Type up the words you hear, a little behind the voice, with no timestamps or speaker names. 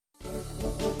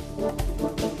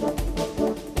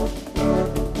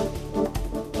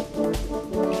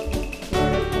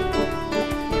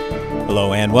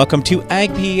Hello and welcome to Ag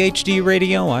PhD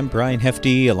Radio. I'm Brian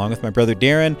Hefty along with my brother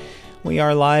Darren. We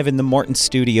are live in the Morton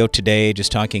studio today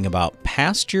just talking about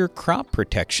pasture crop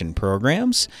protection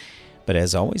programs. But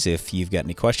as always, if you've got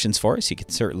any questions for us, you can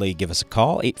certainly give us a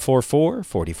call,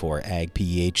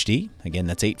 844-44-AG-PHD. Again,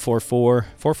 that's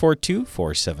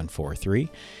 844-442-4743.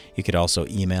 You could also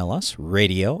email us,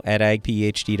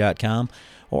 radio@agphd.com,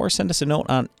 or send us a note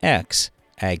on X,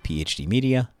 AgPhD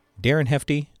Media, Darren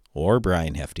Hefty, or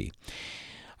Brian Hefty.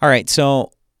 All right,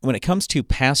 so when it comes to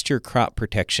pasture crop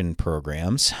protection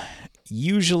programs,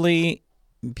 usually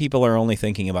people are only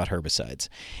thinking about herbicides.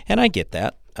 And I get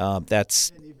that.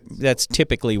 That's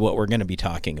typically what we're going to be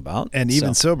talking about. And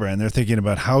even so, Brian, they're thinking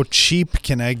about how cheap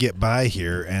can I get by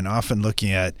here, and often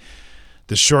looking at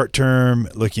the short term,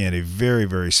 looking at a very,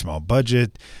 very small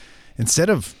budget, instead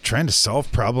of trying to solve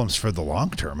problems for the long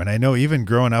term. And I know even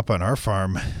growing up on our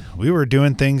farm, we were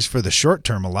doing things for the short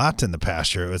term a lot in the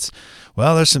pasture. It's,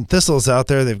 well, there's some thistles out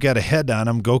there. They've got a head on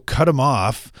them. Go cut them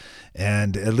off,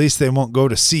 and at least they won't go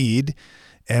to seed,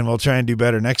 and we'll try and do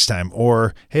better next time.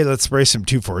 Or, hey, let's spray some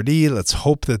 2,4-D. Let's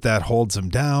hope that holds them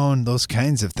down, those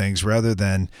kinds of things, rather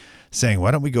than saying,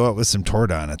 why don't we go out with some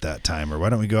Tordon at that time, or why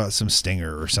don't we go out with some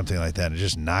Stinger or something like that and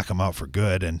just knock them out for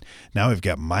good. And now we've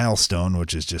got Milestone,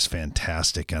 which is just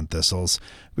fantastic on thistles.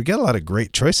 We got a lot of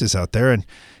great choices out there. And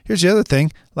here's the other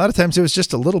thing. A lot of times it was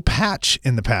just a little patch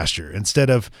in the pasture instead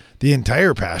of the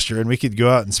entire pasture, and we could go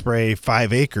out and spray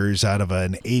 5 acres out of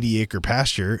an 80-acre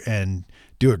pasture and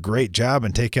do a great job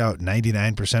and take out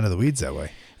 99% of the weeds that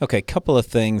way. Okay, a couple of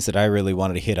things that I really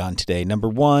wanted to hit on today. Number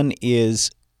one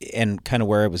is, and kind of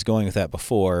where I was going with that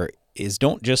before, is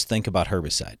don't just think about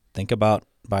herbicide. Think about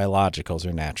biologicals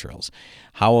or naturals.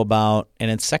 How about an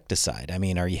insecticide? I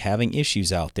mean, are you having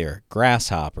issues out there,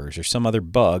 grasshoppers or some other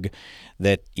bug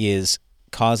that is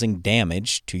causing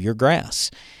damage to your grass?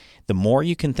 The more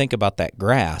you can think about that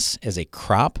grass as a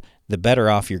crop, the better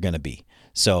off you're going to be.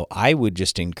 So I would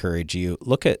just encourage you,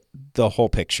 look at the whole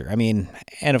picture. I mean,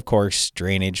 and of course,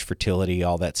 drainage, fertility,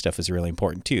 all that stuff is really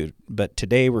important too. But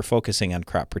today we're focusing on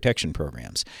crop protection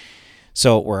programs.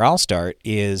 So where I'll start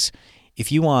is if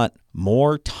you want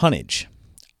more tonnage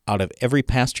out of every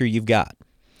pasture you've got,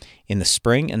 in the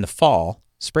spring and the fall,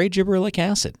 spray gibberellic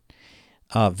acid.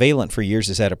 Valent for years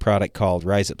has had a product called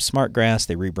Rise Up Smart Grass.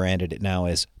 They rebranded it now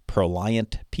as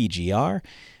Proliant PGR.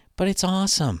 But it's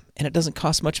awesome, and it doesn't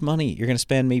cost much money. You're going to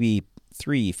spend maybe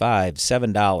 $3, $5,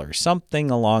 $7,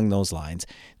 something along those lines.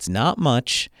 It's not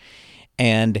much,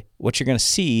 and what you're going to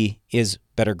see is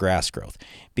better grass growth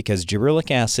because gibberellic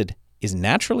acid is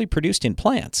naturally produced in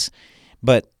plants,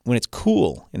 but when it's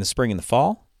cool in the spring and the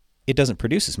fall, it doesn't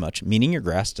produce as much, meaning your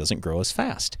grass doesn't grow as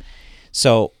fast.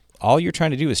 So all you're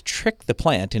trying to do is trick the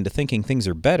plant into thinking things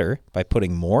are better by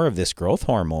putting more of this growth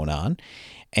hormone on,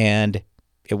 and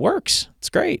it works. It's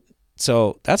great.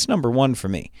 So that's number one for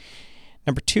me.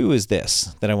 Number two is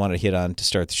this that I wanted to hit on to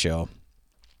start the show.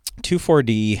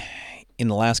 2,4-D in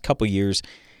the last couple years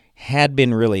had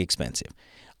been really expensive.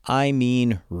 I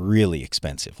mean really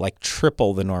expensive, like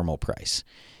triple the normal price.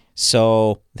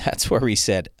 So that's where we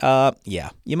said,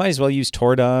 you might as well use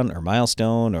Tordon or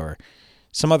Milestone or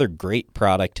some other great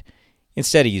product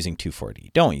instead of using 2,4-D.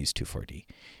 Don't use 2,4-D.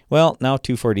 Well, now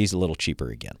 2,4-D is a little cheaper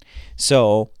again.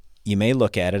 So you may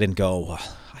look at it and go, well,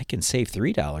 I can save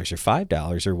 $3 or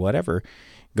 $5 or whatever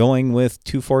going with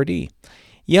 2,4-D.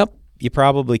 Yep, you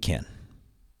probably can.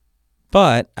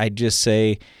 But I'd just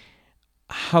say,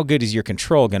 how good is your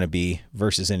control going to be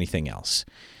versus anything else?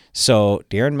 So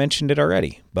Darren mentioned it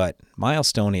already, but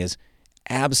Milestone is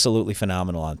absolutely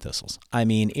phenomenal on thistles. I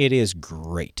mean, it is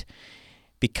great.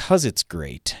 Because it's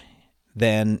great,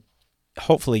 then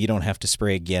hopefully you don't have to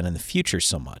spray again in the future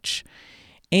so much.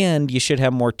 And you should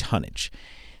have more tonnage.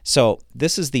 So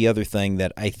this is the other thing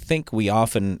that I think we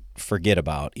often forget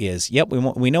about is,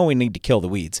 we know we need to kill the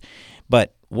weeds,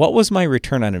 but what was my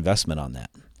return on investment on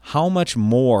that? How much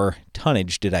more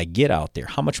tonnage did I get out there?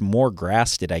 How much more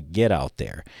grass did I get out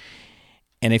there?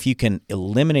 And if you can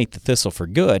eliminate the thistle for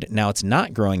good, now it's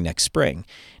not growing next spring.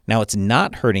 Now it's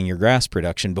not hurting your grass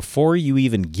production before you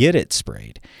even get it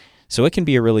sprayed. So it can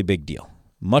be a really big deal.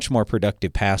 Much more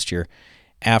productive pasture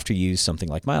after you use something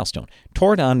like Milestone.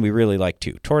 Tordon we really like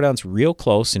too. Tordon's real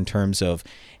close in terms of,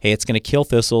 hey, it's going to kill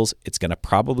thistles. It's going to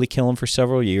probably kill them for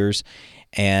several years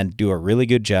and do a really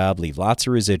good job, leave lots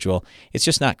of residual. It's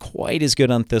just not quite as good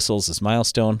on thistles as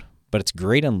Milestone, but it's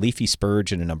great on leafy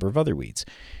spurge and a number of other weeds.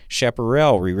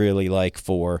 Chaparral we really like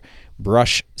for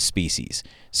brush species.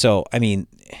 So, I mean,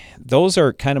 those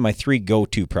are kind of my three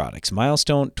go-to products,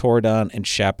 Milestone, Tordon, and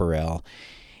Chaparral.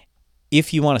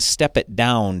 If you want to step it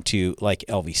down to like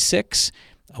LV6,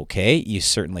 Okay, you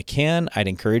certainly can. I'd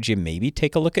encourage you maybe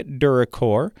take a look at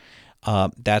Duracore.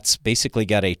 That's basically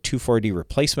got a 2,4-D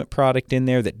replacement product in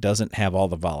there that doesn't have all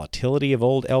the volatility of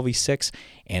old LV6,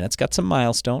 and it's got some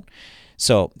milestone.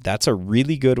 So that's a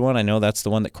really good one. I know that's the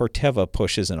one that Corteva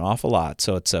pushes an awful lot.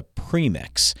 So it's a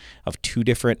premix of two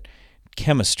different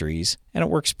chemistries, and it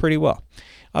works pretty well.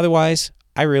 Otherwise,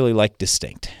 I really like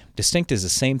Distinct. Distinct is the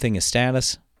same thing as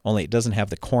Status, only it doesn't have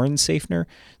the corn safener,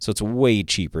 so it's way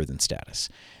cheaper than Status.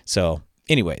 So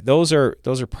anyway, those are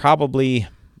probably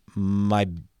my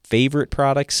favorite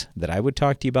products that I would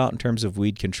talk to you about in terms of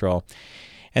weed control.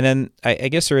 And then I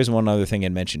guess there is one other thing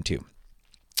I'd mention too.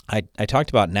 I talked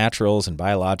about naturals and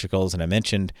biologicals, and I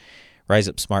mentioned Rise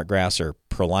Up Smartgrass or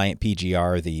Proliant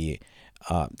PGR, the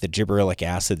gibberellic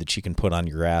acid that you can put on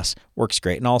your grass. Works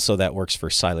great, and also that works for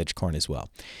silage corn as well.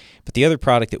 But the other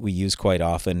product that we use quite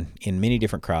often in many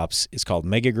different crops is called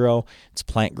Megagrow. It's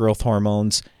plant growth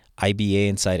hormones, IBA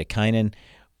and cytokinin.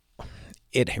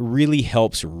 It really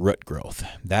helps root growth.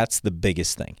 That's the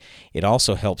biggest thing. It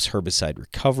also helps herbicide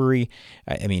recovery.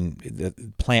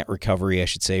 The plant recovery, I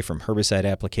should say, from herbicide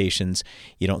applications.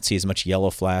 You don't see as much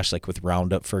yellow flash like with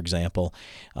Roundup, for example.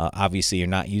 Obviously, you're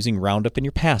not using Roundup in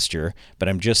your pasture, but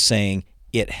I'm just saying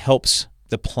it helps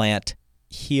the plant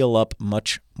heal up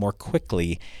much more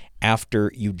quickly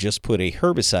after you just put a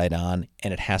herbicide on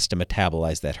and it has to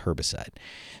metabolize that herbicide.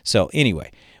 So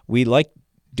anyway, we like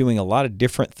doing a lot of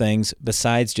different things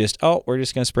besides just, we're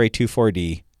just going to spray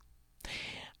 2,4-D.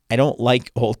 I don't like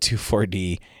old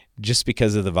 2,4-D just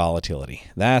because of the volatility.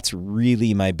 That's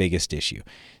really my biggest issue.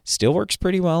 Still works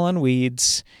pretty well on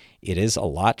weeds. It is a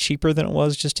lot cheaper than it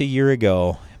was just a year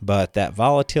ago, but that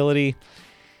volatility,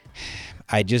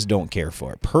 I just don't care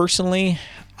for it. Personally,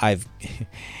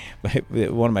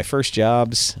 one of my first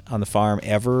jobs on the farm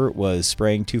ever was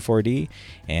spraying 2,4-D,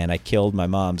 and I killed my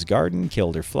mom's garden,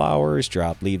 killed her flowers,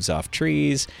 dropped leaves off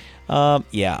trees.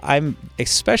 I'm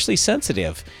especially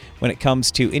sensitive when it comes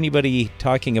to anybody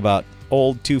talking about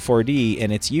old 2,4-D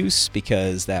and its use,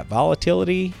 because that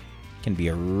volatility can be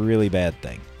a really bad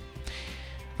thing.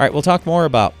 All right, we'll talk more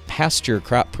about pasture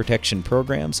crop protection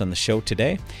programs on the show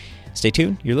today. Stay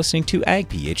tuned. You're listening to Ag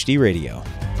PhD Radio.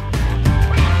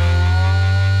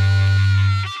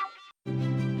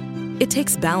 It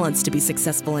takes balance to be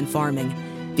successful in farming,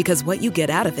 because what you get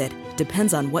out of it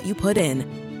depends on what you put in.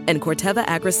 And Corteva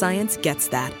Agriscience gets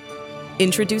that.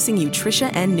 Introducing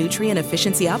Nutritia N Nutrient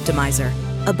Efficiency Optimizer,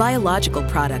 a biological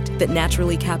product that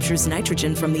naturally captures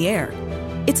nitrogen from the air.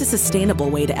 It's a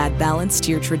sustainable way to add balance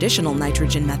to your traditional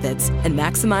nitrogen methods and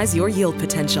maximize your yield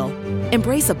potential.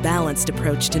 Embrace a balanced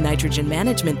approach to nitrogen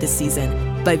management this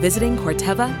season by visiting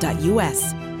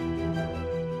Corteva.us.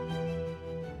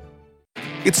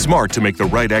 It's smart to make the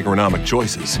right agronomic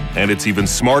choices, and it's even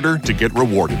smarter to get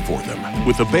rewarded for them.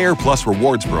 With the Bayer Plus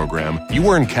Rewards program, you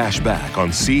earn cash back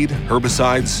on seed,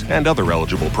 herbicides, and other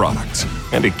eligible products.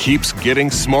 And it keeps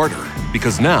getting smarter,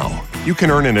 because now you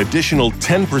can earn an additional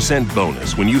 10%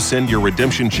 bonus when you send your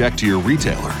redemption check to your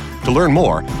retailer. To learn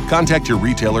more, contact your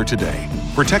retailer today.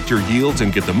 Protect your yields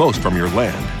and get the most from your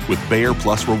land with Bayer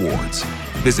Plus Rewards.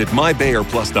 Visit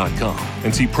mybayerplus.com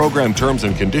and see program terms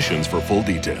and conditions for full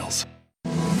details.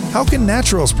 How can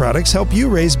naturals products help you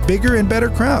raise bigger and better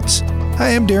crops? Hi,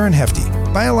 I'm Darren Hefty.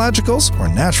 Biologicals, or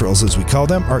naturals as we call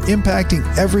them, are impacting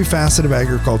every facet of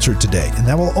agriculture today, and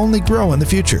that will only grow in the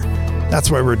future.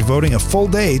 That's why we're devoting a full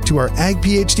day to our Ag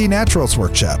PhD Naturals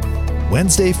Workshop,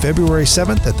 Wednesday, February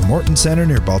 7th at the Morton Center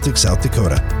near Baltic, South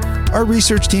Dakota. Our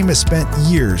research team has spent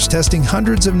years testing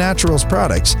hundreds of naturals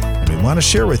products, and we want to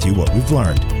share with you what we've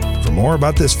learned. For more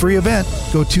about this free event,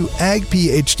 go to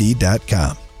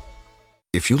agphd.com.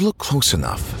 If you look close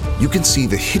enough, you can see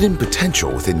the hidden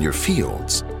potential within your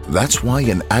fields. That's why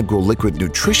an AgroLiquid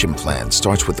nutrition plan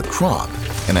starts with the crop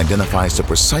and identifies the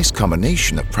precise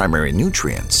combination of primary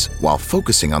nutrients while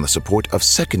focusing on the support of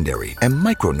secondary and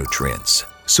micronutrients.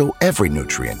 So every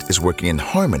nutrient is working in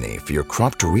harmony for your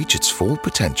crop to reach its full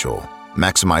potential,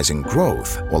 maximizing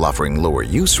growth while offering lower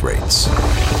use rates.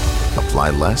 Apply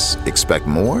less, expect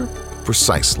more?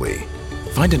 Precisely.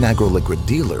 Find an AgroLiquid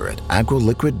dealer at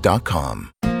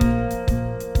agroliquid.com.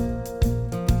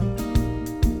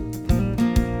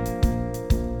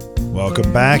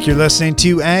 Welcome back. You're listening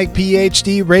to Ag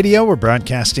PhD Radio. We're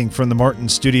broadcasting from the Morton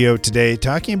studio today,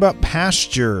 talking about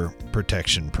pasture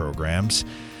protection programs.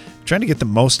 trying to get the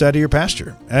most out of your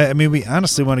pasture. I mean, we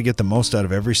honestly want to get the most out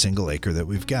of every single acre that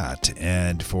we've got.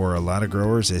 And for a lot of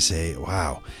growers, they say,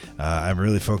 wow, I'm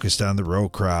really focused on the row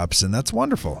crops, and that's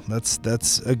wonderful.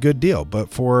 That's a good deal. But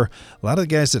for a lot of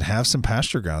the guys that have some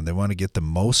pasture ground, they want to get the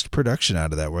most production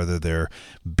out of that, whether they're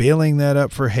baling that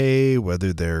up for hay,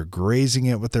 whether they're grazing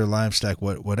it with their livestock,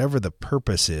 whatever the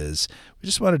purpose is. We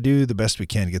just want to do the best we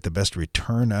can to get the best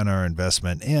return on our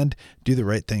investment and do the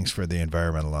right things for the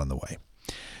environment along the way.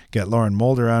 Got Lauren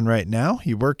Mulder on right now.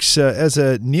 He works as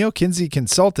a Neil Kinsey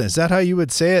consultant. Is that how you would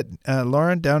say it,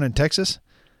 Lauren, down in Texas?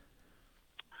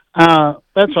 That's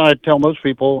what I tell most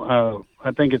people.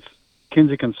 I think it's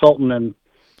Kinsey Consultant, and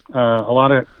a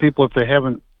lot of people, if they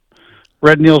haven't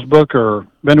read Neil's book or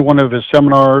been to one of his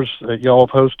seminars that y'all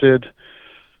have hosted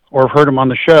or have heard him on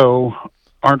the show,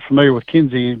 aren't familiar with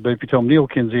Kinsey. But if you tell them Neil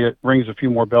Kinsey, it rings a few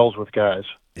more bells with guys.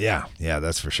 Yeah,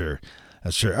 that's for sure.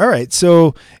 That's true. All right.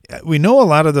 So we know a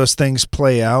lot of those things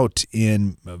play out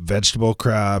in vegetable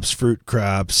crops, fruit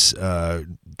crops,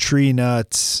 tree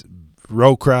nuts,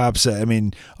 row crops. I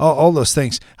mean, all those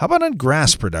things. How about on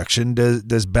grass production?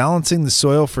 Does balancing the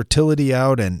soil fertility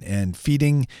out and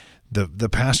feeding the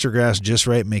pasture grass just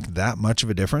right make that much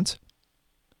of a difference?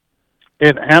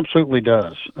 It absolutely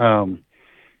does.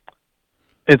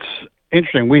 It's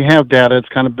interesting. We have data. It's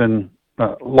kind of been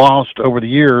lost over the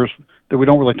years that we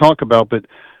don't really talk about, but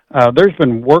there's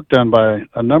been work done by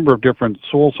a number of different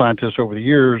soil scientists over the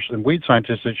years and weed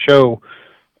scientists that show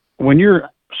when your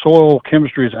soil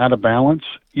chemistry is out of balance,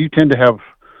 you tend to have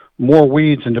more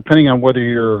weeds, and depending on what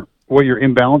your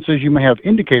imbalance is, you may have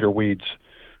indicator weeds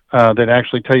that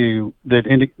actually tell you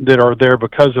that are there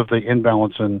because of the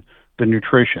imbalance in the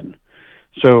nutrition.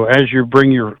 So as you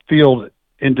bring your field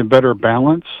into better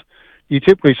balance, you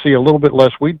typically see a little bit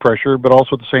less weed pressure, but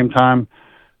also at the same time,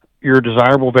 your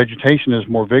desirable vegetation is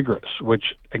more vigorous,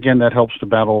 which, again, that helps to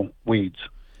battle weeds.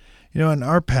 In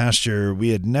our pasture, we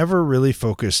had never really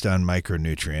focused on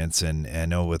micronutrients, and I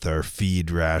know with our feed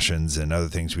rations and other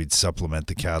things we'd supplement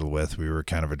the cattle with, we were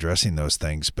kind of addressing those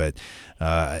things. But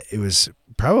it was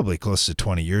probably close to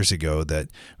 20 years ago that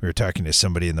we were talking to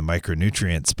somebody in the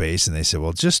micronutrient space, and they said,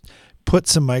 well, just put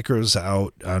some micros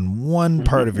out on one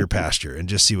part of your pasture and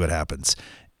just see what happens.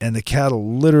 And the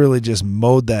cattle literally just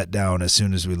mowed that down as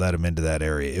soon as we let them into that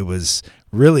area. It was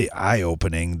really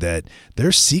eye-opening that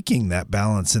they're seeking that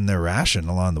balance in their ration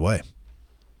along the way.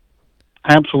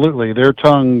 Absolutely. Their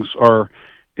tongues are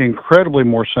incredibly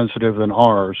more sensitive than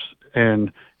ours,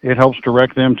 and it helps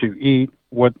direct them to eat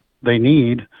what they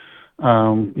need.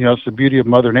 It's the beauty of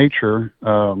Mother Nature,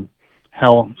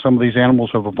 how some of these animals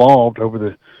have evolved over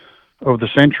the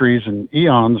centuries and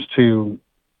eons to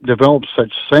develop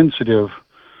such sensitive,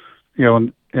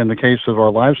 in the case of our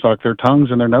livestock, their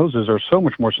tongues and their noses are so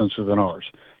much more sensitive than ours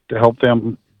to help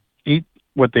them eat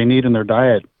what they need in their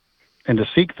diet and to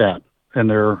seek that in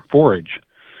their forage.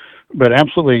 But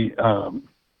absolutely,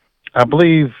 I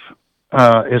believe,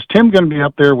 is Tim going to be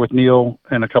up there with Neil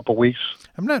in a couple weeks?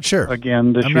 I'm not sure.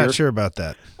 Again this year? I'm not sure about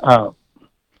that.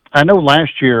 I know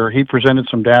last year he presented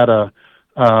some data.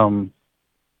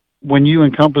 When you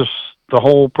encompass the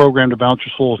whole program to balance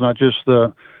your soils, not just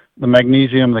the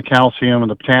magnesium, the calcium,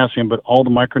 and the potassium, but all the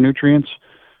micronutrients,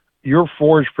 your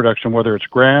forage production, whether it's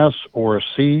grass or a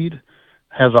seed,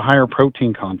 has a higher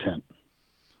protein content.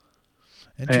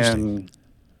 Interesting.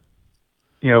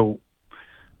 And,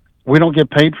 we don't get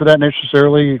paid for that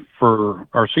necessarily for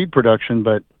our seed production,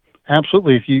 but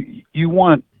absolutely, if you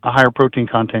want a higher protein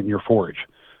content in your forage,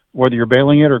 whether you're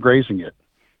baling it or grazing it,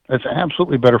 that's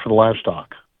absolutely better for the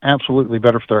livestock, absolutely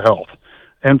better for their health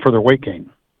and for their weight gain.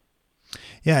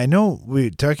 Yeah, I know we're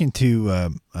talking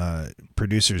to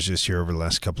producers just here over the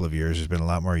last couple of years. There's been a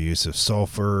lot more use of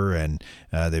sulfur, and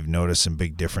they've noticed some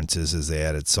big differences as they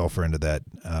added sulfur into that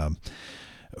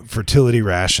fertility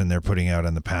ration they're putting out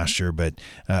on the pasture. But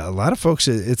a lot of folks,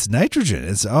 it's nitrogen.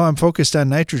 It's, I'm focused on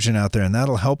nitrogen out there, and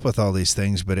that'll help with all these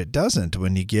things. But it doesn't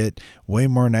when you get way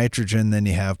more nitrogen than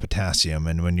you have potassium.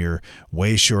 And when you're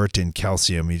way short in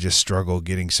calcium, you just struggle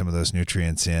getting some of those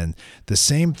nutrients in. The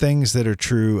same things that are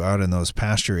true out in those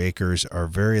pasture acres are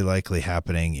very likely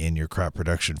happening in your crop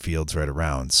production fields right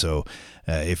around. So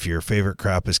if your favorite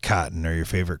crop is cotton or your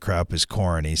favorite crop is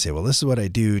corn, and you say, well, this is what I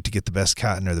do to get the best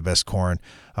cotton or the best corn.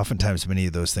 Oftentimes, many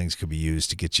of those things could be used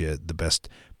to get you the best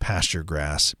pasture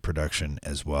grass production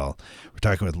as well. We're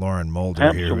talking with Lauren Mulder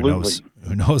Absolutely. here,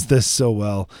 who knows this so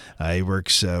well. He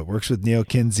works with Neil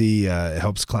Kinsey,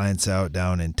 helps clients out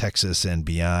down in Texas and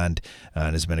beyond,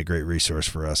 and has been a great resource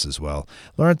for us as well.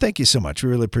 Lauren, thank you so much. We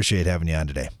really appreciate having you on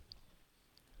today.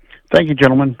 Thank you,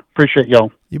 gentlemen. Appreciate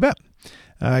y'all. You bet.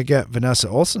 I got Vanessa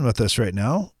Olson with us right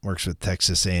now, works with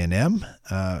Texas A&M.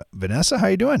 Vanessa, how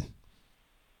you doing?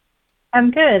 I'm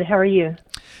good. How are you?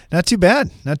 Not too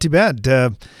bad.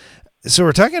 So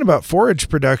we're talking about forage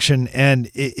production, and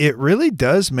it really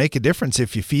does make a difference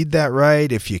if you feed that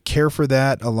right, if you care for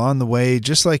that along the way,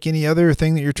 just like any other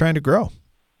thing that you're trying to grow.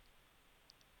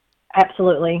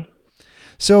 Absolutely.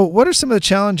 So what are some of the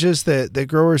challenges that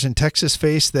growers in Texas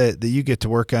face that you get to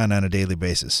work on a daily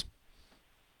basis?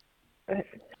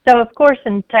 So, of course,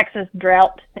 in Texas,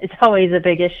 drought is always a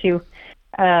big issue,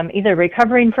 either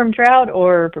recovering from drought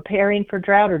or preparing for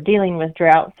drought or dealing with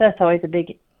drought. So that's always a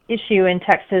big issue in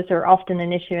Texas, or often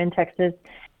an issue in Texas.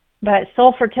 But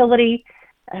soil fertility,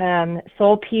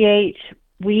 soil pH,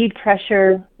 weed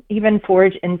pressure, even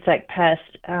forage insect pests,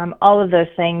 all of those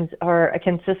things are a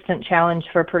consistent challenge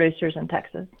for producers in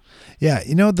Texas. Yeah,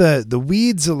 the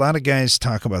weeds, a lot of guys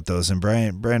talk about those, and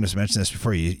Brian has mentioned this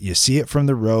before. You see it from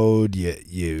the road,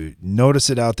 you notice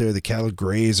it out there. The cattle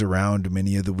graze around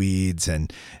many of the weeds,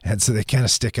 and so they kind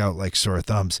of stick out like sore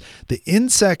thumbs. The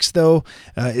insects, though,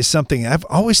 is something I've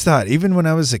always thought, even when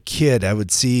I was a kid, I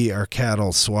would see our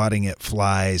cattle swatting at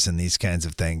flies and these kinds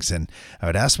of things, and I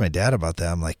would ask my dad about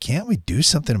that. I'm like, can't we do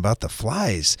something about the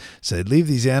flies? So I'd leave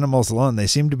these animals alone. They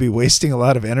seem to be wasting a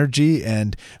lot of energy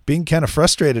and being kind of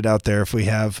frustrated out there if we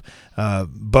have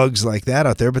bugs like that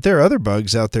out there. But there are other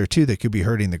bugs out there too that could be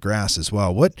hurting the grass as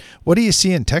well. What do you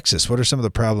see in Texas? What are some of the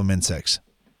problem insects?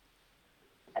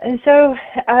 So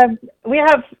we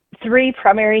have three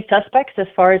primary suspects as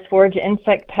far as forage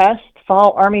insect pests.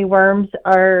 Fall armyworms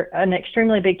are an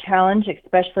extremely big challenge,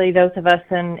 especially those of us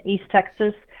in East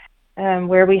Texas,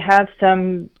 where we have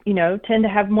some, tend to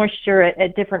have moisture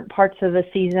at different parts of the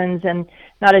seasons and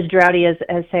not as droughty as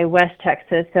say, West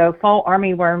Texas. So fall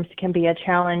armyworms can be a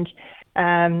challenge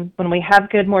when we have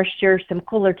good moisture, some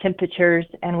cooler temperatures,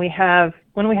 and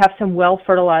when we have some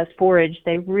well-fertilized forage.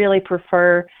 They really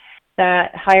prefer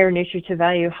that higher nutritive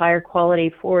value, higher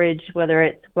quality forage, whether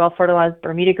it's well-fertilized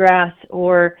Bermuda grass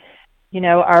or,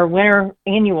 our winter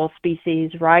annual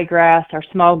species, ryegrass, our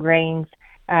small grains,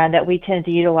 that we tend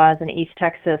to utilize in East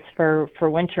Texas for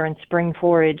winter and spring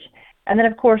forage. And then,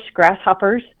 of course,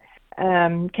 grasshoppers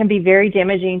can be very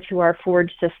damaging to our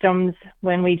forage systems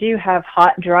when we do have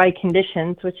hot, dry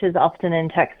conditions, which is often in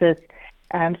Texas.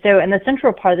 So in the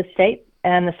central part of the state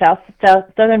and the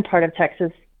southern part of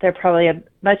Texas, they're probably a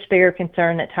much bigger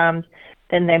concern at times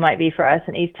than they might be for us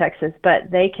in East Texas.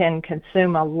 But they can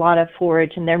consume a lot of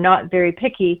forage, and they're not very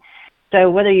picky.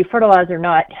 So whether you fertilize or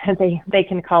not, they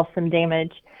can cause some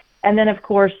damage. And then, of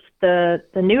course, the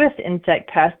newest insect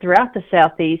pest throughout the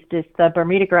southeast is the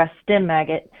Bermuda grass stem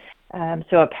maggot.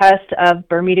 So a pest of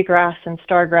Bermuda grass and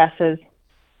star grasses.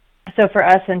 So for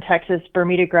us in Texas,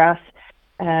 Bermuda grass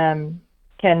can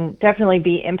definitely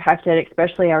be impacted,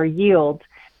 especially our yields,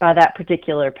 by that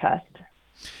particular pest.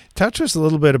 Talk to us a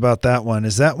little bit about that one.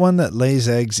 Is that one that lays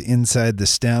eggs inside the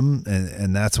stem,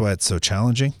 and that's why it's so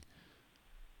challenging?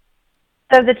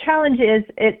 So the challenge is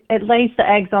it lays the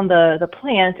eggs on the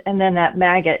plant, and then that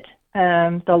maggot,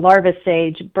 the larva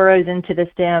stage, burrows into the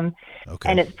stem,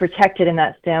 and it's protected in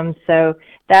that stem. So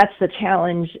that's the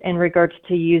challenge in regards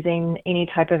to using any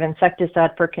type of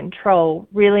insecticide for control.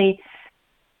 Really,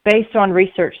 based on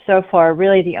research so far,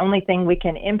 really the only thing we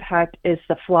can impact is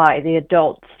the fly, the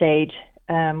adult stage,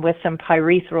 with some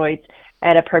pyrethroids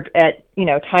at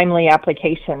timely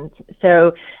applications.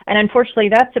 So, and unfortunately,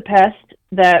 that's a pest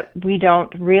that we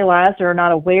don't realize or are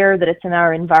not aware that it's in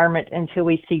our environment until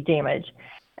we see damage.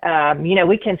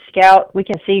 We can scout, we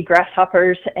can see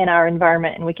grasshoppers in our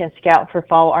environment, and we can scout for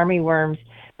fall armyworms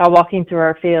by walking through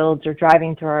our fields or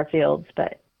driving through our fields.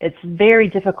 But it's very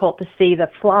difficult to see the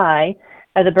fly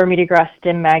of the Bermuda grass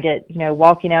stem maggot,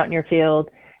 walking out in your field.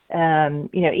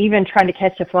 Even trying to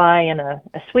catch a fly in a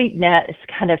sweep net is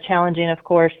kind of challenging, of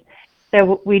course.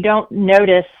 So we don't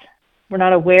notice, we're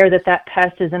not aware that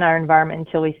pest is in our environment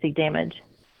until we see damage.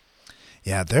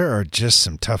 Yeah, there are just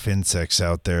some tough insects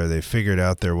out there. They figured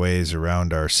out their ways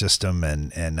around our system,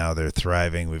 and now they're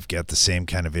thriving. We've got the same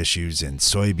kind of issues in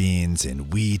soybeans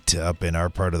and wheat up in our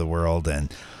part of the world,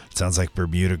 and it sounds like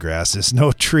Bermuda grass is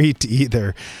no treat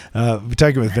either. We're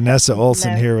talking with Vanessa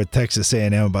Olson here with Texas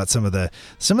A&M about some of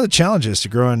the challenges to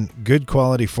growing good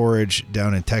quality forage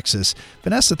down in Texas.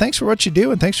 Vanessa, thanks for what you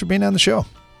do, and thanks for being on the show.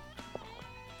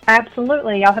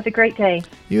 Absolutely. Y'all have a great day.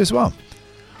 You as well.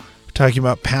 We're talking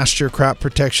about pasture crop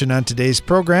protection on today's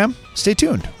program. Stay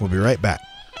tuned. We'll be right back.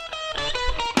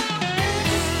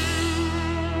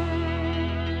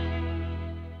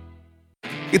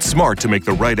 It's smart to make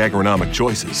the right agronomic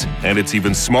choices, and it's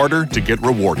even smarter to get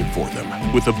rewarded for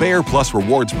them. With the Bayer Plus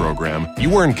Rewards program,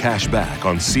 you earn cash back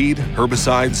on seed,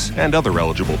 herbicides, and other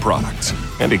eligible products.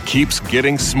 And it keeps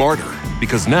getting smarter,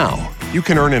 because now you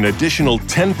can earn an additional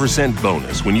 10%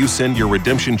 bonus when you send your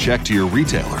redemption check to your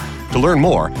retailer. To learn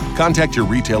more, contact your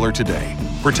retailer today.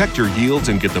 Protect your yields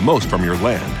and get the most from your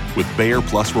land with Bayer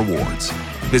Plus Rewards.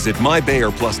 Visit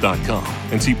mybayerplus.com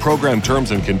and see program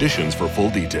terms and conditions for full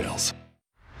details.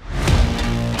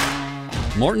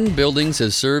 Morton Buildings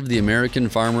has served the American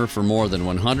farmer for more than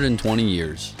 120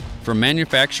 years. From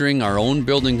manufacturing our own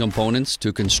building components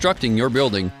to constructing your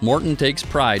building, Morton takes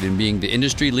pride in being the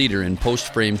industry leader in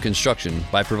post-frame construction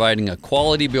by providing a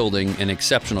quality building and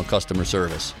exceptional customer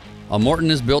service. A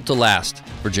Morton is built to last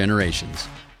for generations.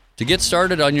 To get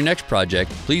started on your next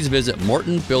project, please visit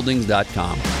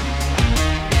mortonbuildings.com.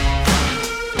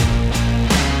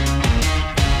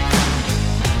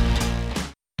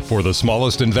 For the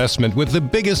smallest investment with the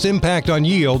biggest impact on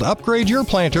yield, upgrade your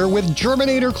planter with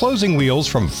Germinator closing wheels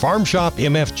from Farm Shop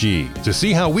MFG. To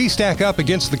see how we stack up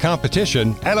against the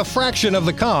competition at a fraction of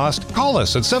the cost, call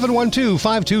us at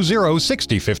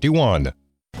 712-520-6051.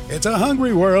 It's a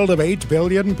hungry world of 8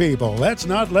 billion people. Let's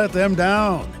not let them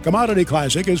down. Commodity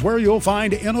Classic is where you'll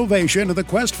find innovation in the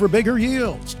quest for bigger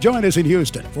yields. Join us in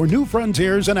Houston for New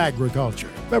Frontiers in Agriculture,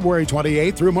 February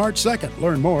 28th through March 2nd.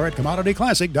 Learn more at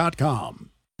commodityclassic.com.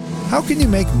 How can you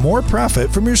make more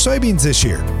profit from your soybeans this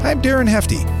year? I'm Darren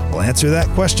Hefty. We'll answer that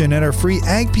question at our free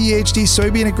Ag PhD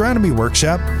Soybean Agronomy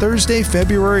Workshop Thursday,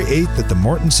 February 8th at the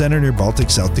Morton Center near Baltic,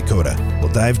 South Dakota.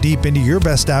 We'll dive deep into your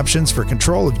best options for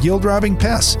control of yield-robbing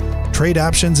pests, trade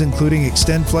options including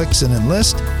XtendFlex and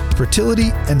Enlist,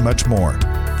 fertility, and much more.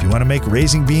 If you want to make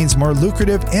raising beans more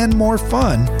lucrative and more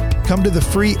fun, come to the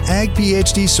free Ag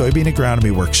PhD Soybean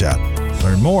Agronomy Workshop.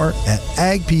 Learn more at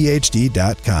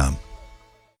agphd.com.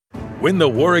 Win the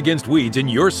war against weeds in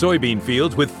your soybean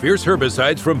fields with Fierce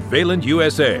herbicides from Valent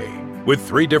USA. With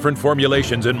 3 different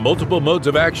formulations and multiple modes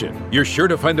of action, you're sure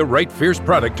to find the right Fierce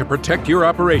product to protect your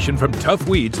operation from tough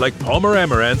weeds like Palmer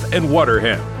amaranth and water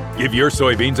hemp. Give your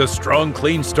soybeans a strong,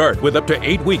 clean start with up to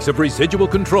 8 weeks of residual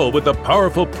control with the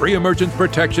powerful pre-emergence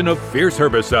protection of Fierce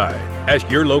herbicide. Ask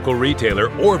your local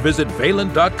retailer or visit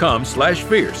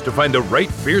valent.com/fierce to find the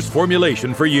right Fierce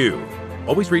formulation for you.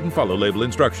 Always read and follow label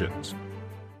instructions.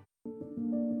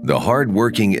 The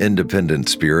hard-working, independent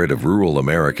spirit of rural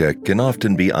America can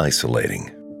often be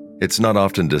isolating. It's not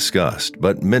often discussed,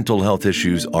 but mental health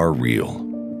issues are real.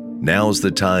 Now's the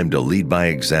time to lead by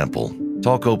example,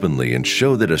 talk openly, and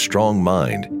show that a strong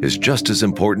mind is just as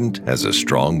important as a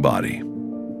strong body.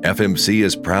 FMC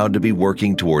is proud to be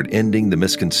working toward ending the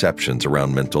misconceptions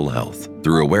around mental health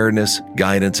through awareness,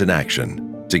 guidance, and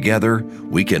action. Together,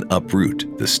 we can uproot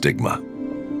the stigma.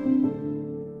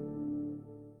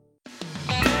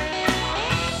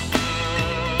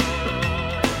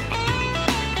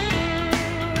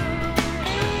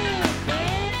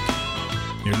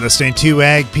 Listening to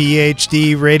Ag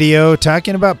PhD Radio,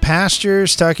 talking about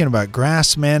pastures, talking about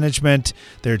grass management.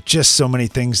 There are just so many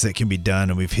things that can be done,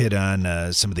 and we've hit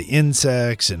on some of the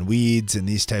insects and weeds and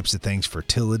these types of things,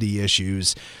 fertility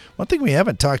issues. One thing we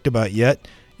haven't talked about yet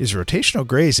is rotational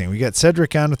grazing. We got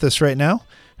Cedric on with us right now,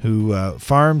 who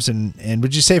farms and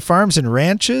would you say farms and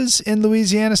ranches in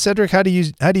Louisiana? Cedric, how do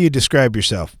you describe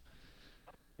yourself?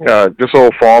 Just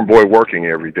old farm boy working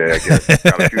every day, I guess.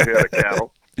 Got a few head of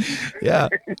cattle. Yeah,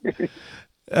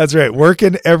 that's right.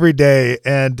 Working every day.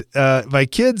 And my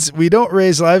kids, we don't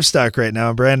raise livestock right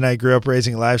now. Brad and I grew up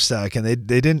raising livestock, and they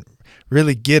didn't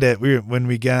really get it. When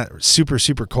we got super,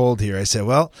 super cold here, I said,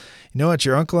 well, you know what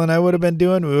your uncle and I would have been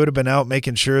doing? We would have been out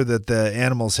making sure that the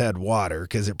animals had water,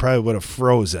 because it probably would have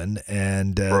frozen,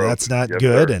 and that's not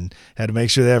good. Sir. And had to make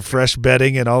sure they have fresh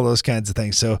bedding and all those kinds of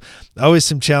things. So always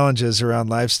some challenges around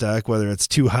livestock, whether it's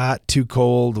too hot, too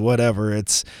cold, whatever.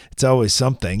 It's always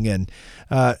something. And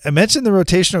I mentioned the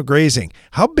rotational grazing.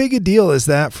 How big a deal is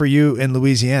that for you in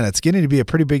Louisiana? It's getting to be a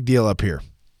pretty big deal up here.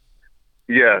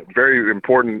 Yeah, very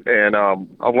important. And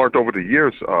I've learned over the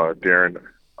years, Darren,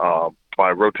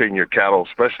 by rotating your cattle,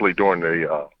 especially during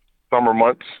the summer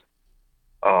months,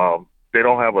 they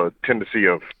don't have a tendency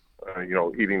of,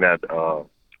 eating that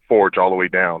forage all the way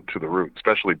down to the root,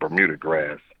 especially Bermuda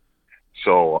grass.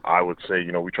 So I would say,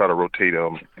 we try to rotate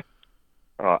them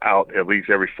out at least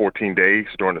every 14 days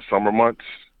during the summer months.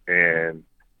 And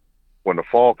when the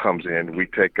fall comes in, we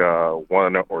take 1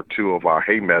 or 2 of our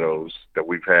hay meadows that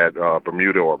we've had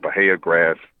Bermuda or Bahia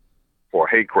grass for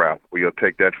hay crop. We'll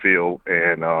take that field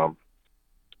and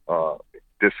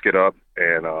disc it up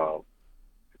and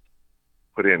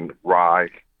put in rye,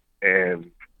 and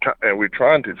we're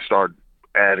trying to start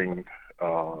adding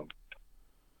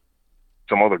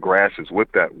some other grasses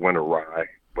with that winter rye,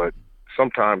 but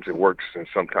sometimes it works and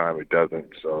sometimes it doesn't.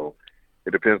 So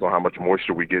it depends on how much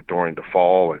moisture we get during the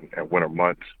fall and winter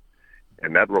months.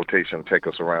 And that rotation will take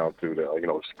us around through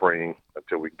the spring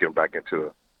until we get back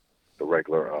into the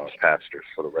regular pastures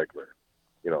for the regular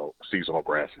seasonal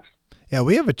grasses. Yeah,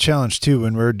 we have a challenge too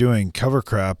when we're doing cover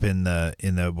crop in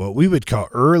the what we would call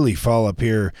early fall up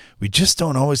here. We just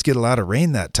don't always get a lot of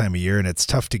rain that time of year, and it's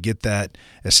tough to get that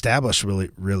established really,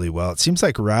 really well. It seems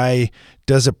like rye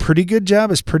does a pretty good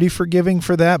job, is pretty forgiving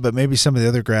for that, but maybe some of the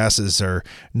other grasses are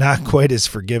not quite as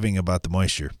forgiving about the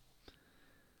moisture.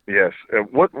 Yes.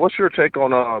 What's your take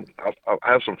on? I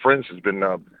have some friends who's been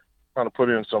trying to put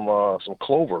in some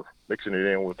clover, mixing it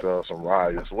in with some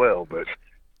rye as well, but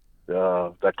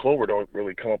that clover don't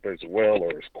really come up as well or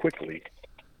as quickly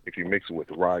if you mix it with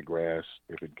the ryegrass,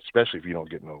 especially if you don't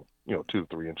get 2 to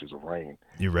 3 inches of rain.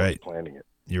 You're right. Planting it.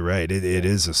 You're right. It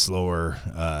is a slower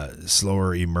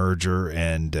emerger,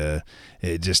 and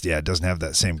it just it doesn't have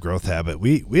that same growth habit.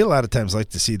 We a lot of times like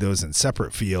to see those in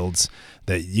separate fields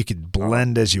that you could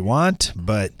blend as you want,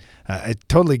 but I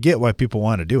totally get why people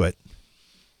want to do it.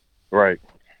 Right.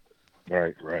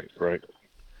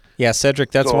 Yeah,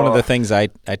 Cedric, that's one of the things I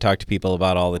talk to people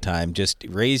about all the time. Just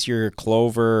raise your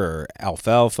clover or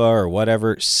alfalfa or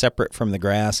whatever separate from the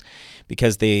grass,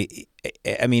 because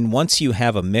once you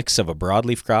have a mix of a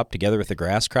broadleaf crop together with a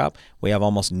grass crop, we have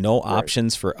almost no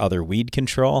options for other weed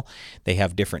control. They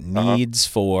have different needs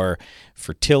for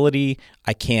fertility.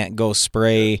 I can't go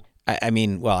spray.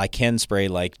 I can spray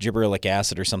like gibberellic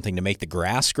acid or something to make the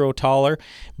grass grow taller,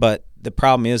 but the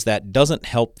problem is that doesn't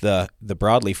help the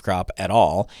broadleaf crop at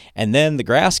all. And then the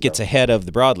grass gets ahead of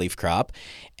the broadleaf crop,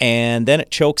 and then it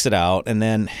chokes it out, and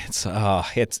then it's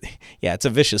a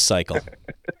vicious cycle.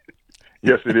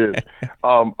 Yes, it is.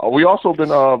 We also been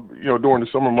during the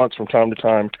summer months from time to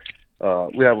time,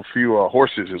 we have a few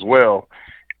horses as well,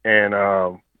 and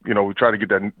we try to get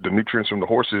the nutrients from the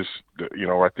horses,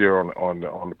 right there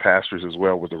on the pastures as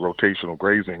well with the rotational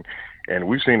grazing. And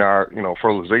we've seen our,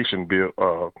 fertilization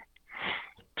bill,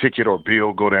 ticket or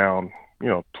bill go down,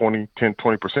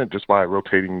 10-20% just by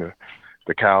rotating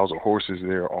the cows or horses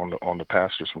there on the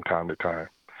pastures from time to time.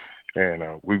 And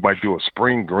we might do a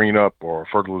spring green up or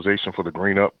fertilization for the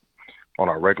green up on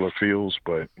our regular fields.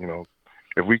 But,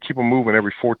 if we keep them moving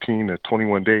every 14 to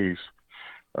 21 days,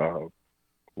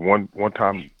 one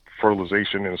time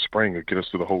fertilization in the spring will get us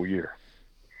through the whole year.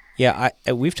 Yeah,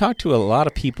 we've talked to a lot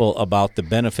of people about the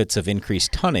benefits of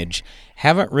increased tonnage.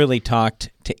 Haven't really talked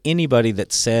to anybody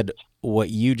that said what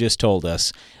you just told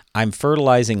us. I'm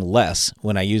fertilizing less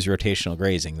when I use rotational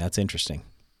grazing. That's interesting.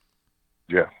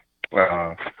 Yeah.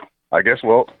 I guess,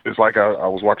 it's like I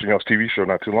was watching a TV show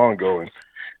not too long ago,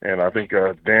 and I think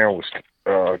Darren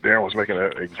was making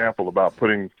an example about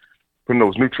putting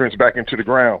those nutrients back into the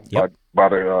ground by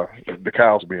the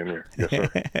cows being there. Yes, sir.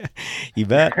 You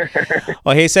bet.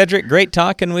 Well, hey, Cedric, great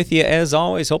talking with you as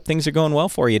always. Hope things are going well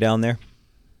for you down there.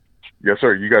 Yes,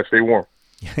 sir. You guys stay warm.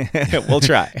 We'll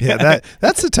try. Yeah,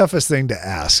 that's the toughest thing to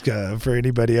ask for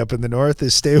anybody up in the north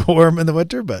is stay warm in the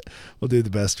winter, but we'll do the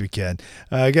best we can.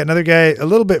 I got another guy a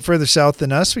little bit further south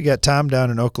than us. We got Tom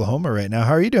down in Oklahoma right now.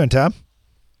 How are you doing, Tom?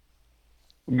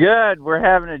 Good. We're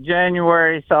having a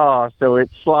January thaw, so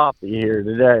it's sloppy here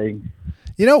today.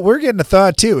 We're getting a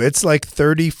thaw too. It's like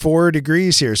 34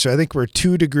 degrees here, so I think we're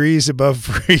 2 degrees above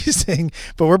freezing.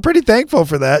 But we're pretty thankful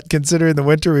for that, considering the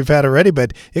winter we've had already.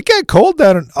 But it got cold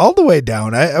down all the way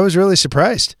down. I was really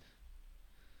surprised.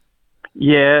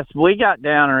 Yes, we got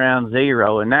down around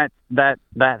 0, and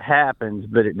that happens,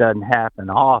 but it doesn't happen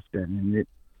often. And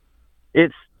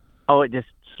it just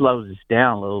slows us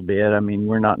down a little bit. I mean,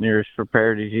 we're not near as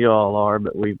prepared as you all are,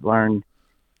 but we've learned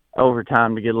over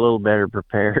time to get a little better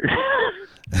prepared.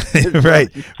 Right.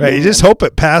 You just hope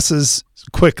it passes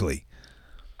quickly.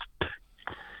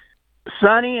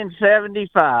 Sunny and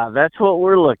 75. That's what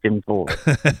we're looking for.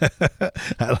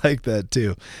 I like that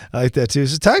too.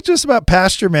 So talk to us about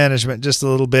pasture management just a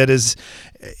little bit.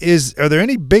 Are there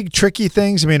any big tricky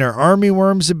things? I mean, are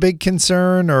armyworms a big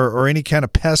concern or any kind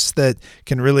of pests that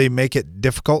can really make it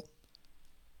difficult?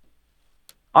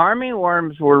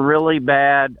 Armyworms were really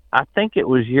bad. I think it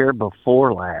was year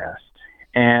before last.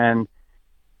 And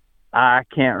I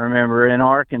can't remember. In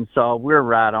Arkansas, we're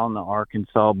right on the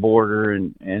Arkansas border,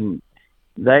 and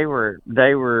they were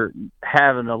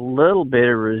having a little bit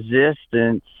of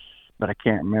resistance, but I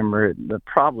can't remember it. But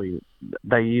probably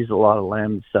they use a lot of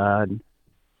lambicide,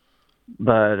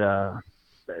 but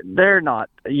they're not.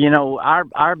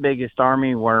 Our biggest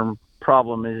armyworm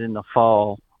problem is in the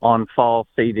fall, on fall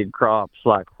seeded crops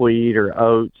like wheat or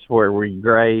oats where we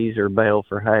graze or bale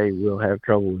for hay, we'll have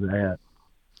trouble with that.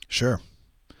 Sure.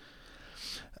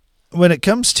 When it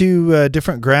comes to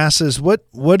different grasses, what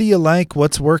do you like?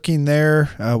 What's working there?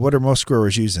 What are most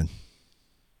growers using?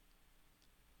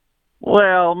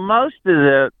 Well, most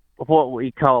of what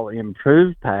we call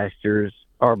improved pastures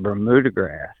are Bermuda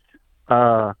grass.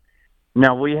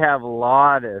 Now we have a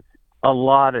lot of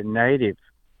native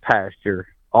pasture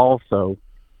also,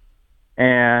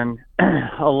 and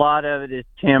a lot of it is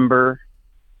timber,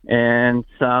 and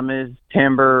some is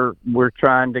timber we're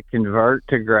trying to convert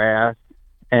to grass,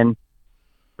 and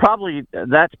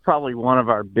that's probably one of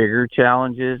our bigger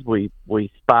challenges. We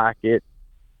spike it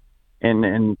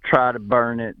and try to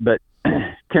burn it, but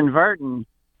converting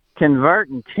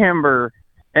timber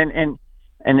and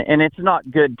it's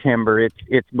not good timber.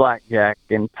 It's blackjack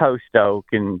and post oak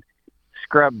and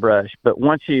scrub brush. But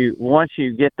once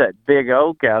you get that big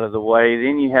oak out of the way,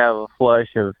 then you have a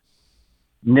flush of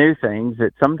new things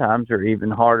that sometimes are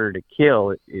even harder to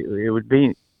kill. It would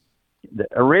be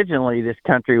originally this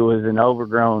country was an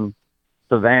overgrown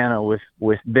savanna with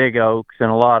big oaks and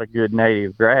a lot of good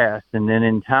native grass, and then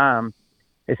in time,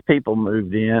 as people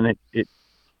moved in, it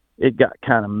got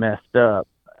kind of messed up.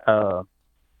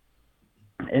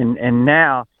 And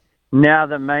now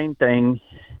the main thing,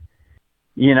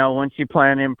 once you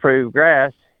plant improved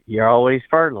grass, you're always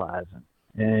fertilizing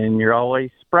and you're always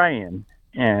spraying.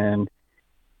 And,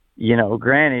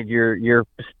 granted, you're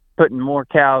putting more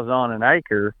cows on an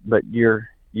acre, but you're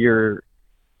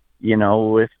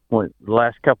with the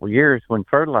last couple of years when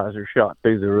fertilizer shot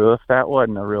through the roof, that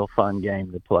wasn't a real fun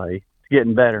game to play. It's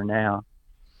getting better now.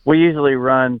 We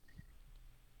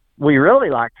really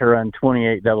like to run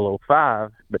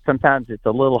 28005, but sometimes it's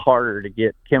a little harder to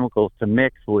get chemicals to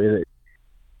mix with it.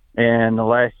 And the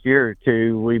last year or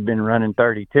two, we've been running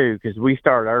 32 because we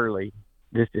start early,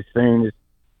 just as soon as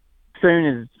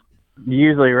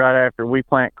usually right after we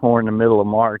plant corn in the middle of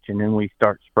March, and then we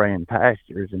start spraying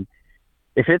pastures. And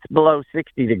if it's below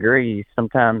 60 degrees,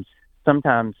 sometimes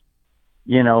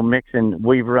mixing,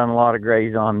 we've run a lot of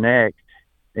graze on next.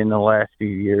 In the last few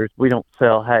years, we don't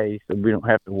sell hay, so we don't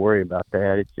have to worry about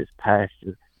that. It's just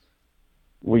pasture.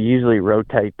 We usually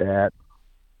rotate that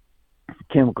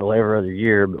chemical every other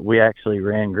year, but we actually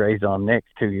ran graze on next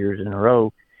 2 years in a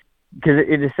row because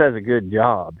it just does a good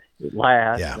job. It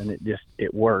lasts, and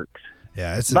it works.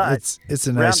 Yeah, it's a nice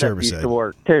herbicide. Used to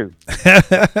work too.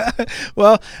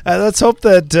 Well, let's hope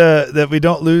that we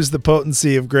don't lose the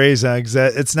potency of graze eggs.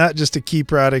 It's not just a key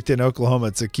product in Oklahoma;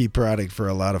 it's a key product for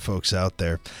a lot of folks out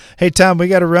there. Hey, Tom, we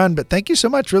got to run, but thank you so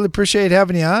much. Really appreciate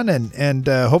having you on, and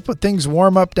hope that things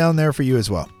warm up down there for you as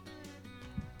well.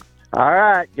 All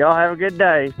right, y'all have a good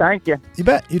day. Thank you. You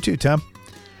bet. You too, Tom.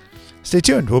 Stay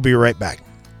tuned. We'll be right back.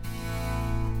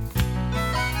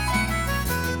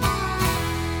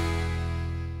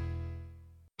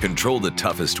 Control the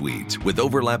toughest weeds with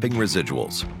overlapping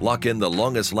residuals. Lock in the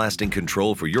longest lasting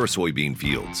control for your soybean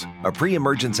fields. A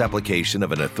pre-emergence application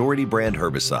of an Authority brand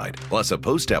herbicide plus a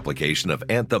post-application of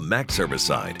Anthem Max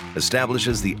herbicide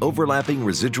establishes the overlapping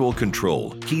residual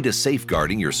control key to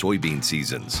safeguarding your soybean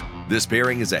seasons. This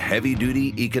pairing is a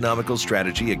heavy-duty economical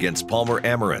strategy against Palmer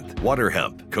amaranth, water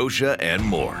hemp, kochia, and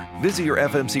more. Visit your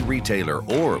FMC retailer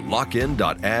or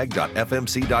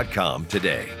lockin.ag.fmc.com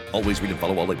today. Always read and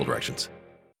follow all label directions.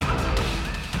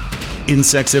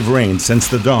 Insects have reigned since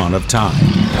the dawn of time,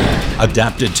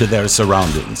 adapted to their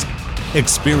surroundings,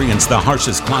 experienced the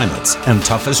harshest climates and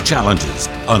toughest challenges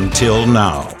until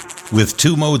now. With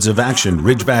 2 modes of action,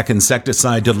 Ridgeback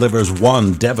insecticide delivers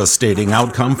one devastating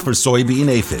outcome for soybean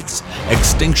aphids: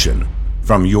 extinction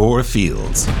from your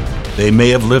fields. They may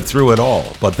have lived through it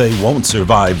all, but they won't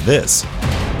survive this.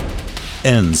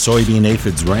 End soybean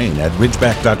aphids reign at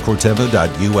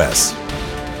ridgeback.corteva.us.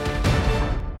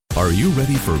 Are you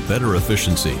ready for better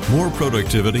efficiency, more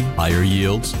productivity, higher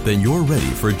yields? Then you're ready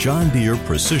for John Deere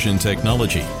Precision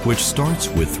Technology, which starts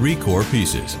with 3 core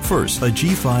pieces. First, a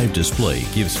G5 display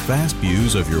gives fast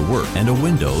views of your work and a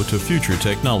window to future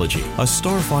technology. A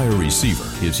Starfire receiver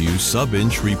gives you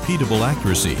sub-inch repeatable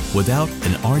accuracy without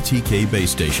an RTK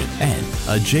base station. And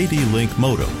a JD Link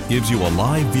modem gives you a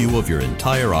live view of your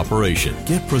entire operation.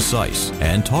 Get precise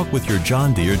and talk with your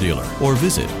John Deere dealer or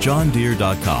visit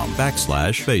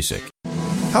johndeere.com/basic.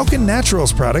 How can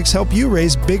Naturals products help you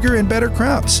raise bigger and better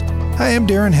crops? Hi, I'm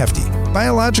Darren Hefty.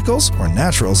 Biologicals, or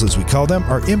naturals as we call them,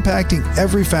 are impacting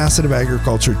every facet of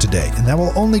agriculture today, and that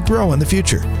will only grow in the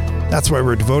future. That's why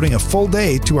we're devoting a full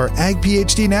day to our Ag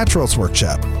PhD Naturals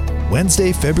Workshop,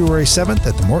 Wednesday, February 7th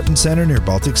at the Morton Center near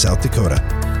Baltic, South Dakota.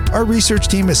 Our research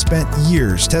team has spent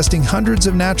years testing hundreds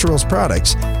of naturals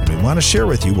products, and we want to share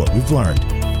with you what we've learned.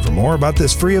 For more about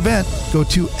this free event, go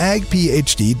to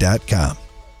agphd.com.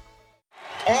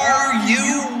 Are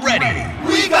you ready?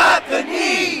 We got the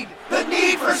need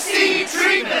for seed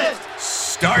treatment.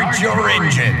 Start your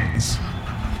engines.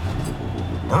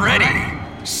 Ready,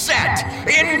 set,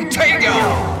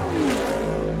 Intego.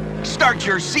 Start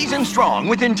your season strong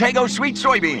with Intego Sweet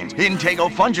Soybeans, Intego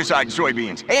Fungicide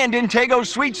Soybeans, and Intego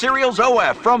Sweet Cereals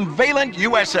OF from Valent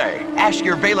USA. Ask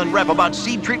your Valent rep about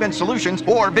seed treatment solutions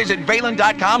or visit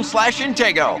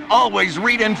valent.com/Intego. Always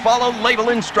read and follow label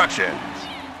instructions.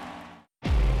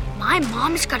 My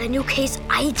mom's got a new Case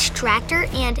IH tractor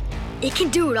and it can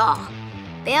do it all.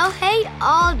 Bale hay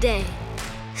all day.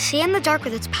 See in the dark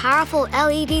with its powerful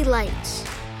LED lights.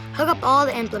 Hook up all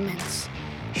the implements.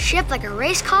 Shift like a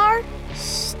race car,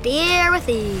 steer with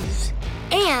ease.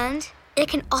 And it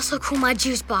can also cool my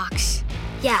juice box.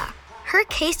 Yeah, her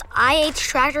Case IH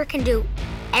tractor can do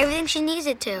everything she needs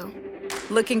it to.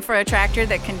 Looking for a tractor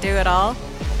that can do it all?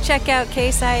 Check out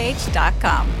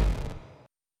caseih.com.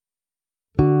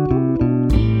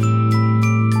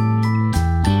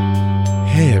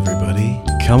 Hey everybody,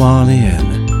 come on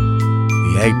in.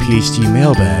 The Ag PhD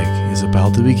mailbag is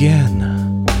about to begin.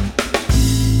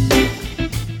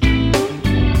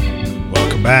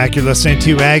 Welcome back. You're listening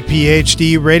to Ag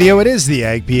PhD Radio. It is the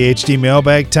Ag PhD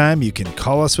mailbag time. You can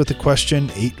call us with a question,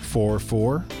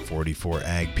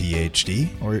 844-44-AG-PhD,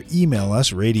 or email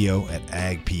us,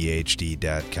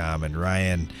 radio@agphd.com. And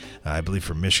Ryan, I believe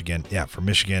from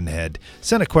Michigan, had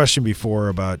sent a question before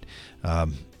about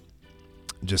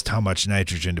just how much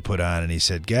nitrogen to put on. And he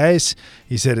said, guys,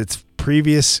 it's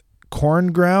previous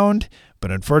corn ground, but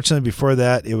unfortunately before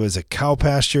that it was a cow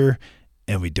pasture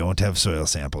and we don't have soil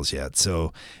samples yet.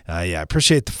 So I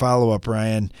appreciate the follow-up,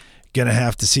 Ryan. Gonna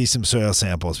have to see some soil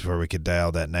samples before we could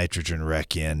dial that nitrogen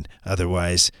rec in.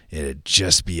 Otherwise it'd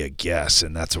just be a guess,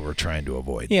 and that's what we're trying to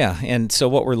avoid. Yeah, and so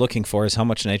what we're looking for is how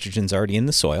much nitrogen's already in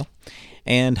the soil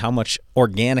and how much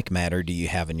organic matter do you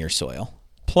have in your soil.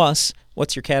 Plus,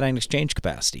 what's your cation exchange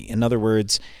capacity? In other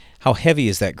words, how heavy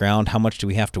is that ground? How much do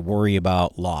we have to worry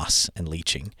about loss and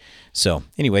leaching? So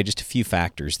anyway, just a few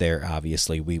factors there,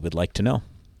 obviously, we would like to know.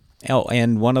 Oh,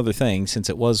 and one other thing, since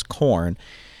it was corn,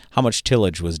 how much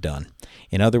tillage was done?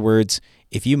 In other words,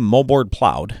 if you moldboard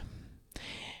plowed,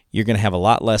 you're going to have a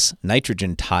lot less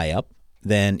nitrogen tie-up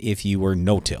than if you were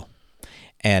no-till.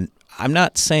 And I'm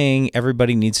not saying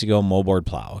everybody needs to go moldboard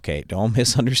plow, okay? Don't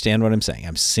misunderstand what I'm saying.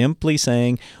 I'm simply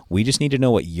saying we just need to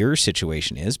know what your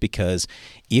situation is, because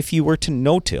if you were to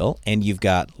no-till and you've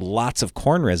got lots of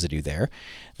corn residue there,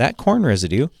 that corn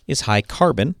residue is high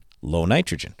carbon, low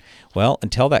nitrogen. Well,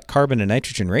 until that carbon to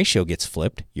nitrogen ratio gets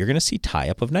flipped, you're going to see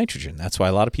tie-up of nitrogen. That's why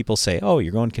a lot of people say, oh,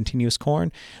 you're going continuous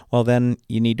corn? Well, then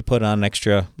you need to put on an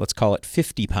extra, let's call it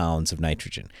 50 pounds of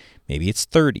nitrogen. Maybe it's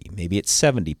 30, maybe it's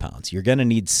 70 pounds. You're going to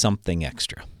need something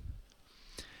extra. All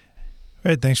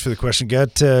right, thanks for the question.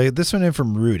 Got this one in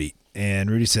from Rudy.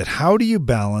 And Rudy said, how do you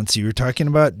balance, you were talking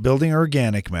about building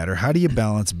organic matter, how do you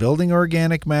balance building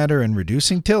organic matter and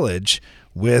reducing tillage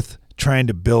with trying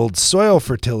to build soil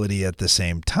fertility at the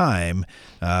same time?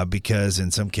 Because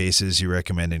in some cases you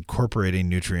recommend incorporating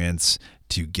nutrients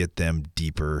to get them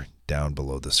deeper down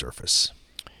below the surface.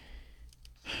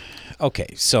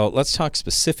 Okay, so let's talk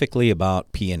specifically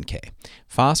about P and K.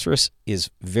 Phosphorus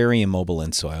is very immobile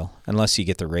in soil unless you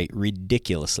get the rate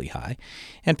ridiculously high,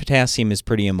 and potassium is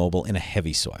pretty immobile in a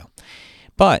heavy soil.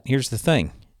 But here's the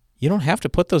thing. You don't have to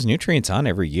put those nutrients on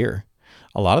every year.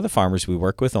 A lot of the farmers we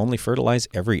work with only fertilize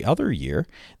every other year.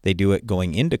 They do it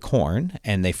going into corn,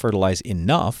 and they fertilize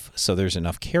enough so there's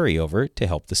enough carryover to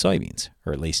help the soybeans,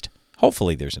 or at least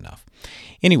hopefully there's enough.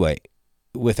 Anyway,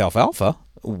 with alfalfa,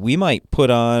 we might put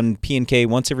on P and K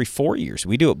once every 4 years.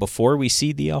 We do it before we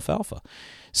seed the alfalfa.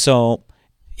 So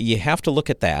you have to look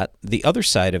at that. The other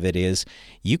side of it is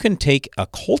you can take a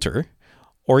coulter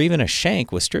or even a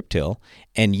shank with strip till,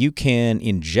 and you can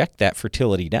inject that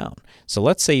fertility down. So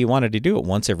let's say you wanted to do it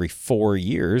once every 4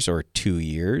 years or 2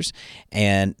 years,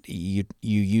 and you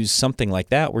use something like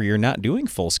that where you're not doing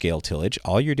full-scale tillage.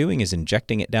 All you're doing is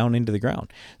injecting it down into the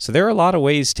ground. So there are a lot of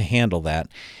ways to handle that,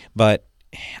 but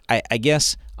I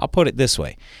guess I'll put it this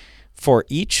way. For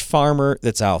each farmer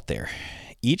that's out there,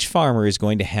 each farmer is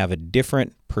going to have a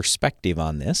different perspective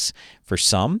on this. For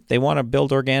some, they want to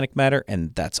build organic matter,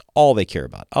 and that's all they care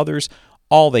about. Others,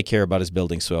 all they care about is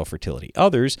building soil fertility.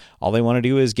 Others, all they want to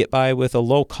do is get by with a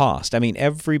low cost. I mean,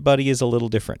 everybody is a little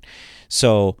different.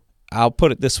 So I'll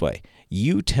put it this way.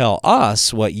 You tell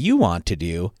us what you want to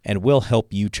do, and we'll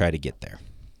help you try to get there.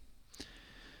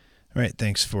 All right,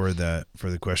 thanks for the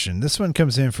question. This one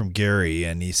comes in from Gary,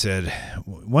 and he said,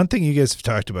 one thing you guys have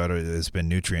talked about has been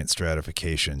nutrient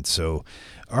stratification. So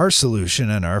our solution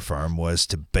on our farm was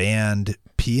to band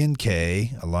P and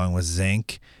K along with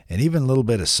zinc and even a little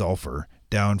bit of sulfur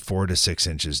down 4 to 6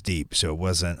 inches deep, so it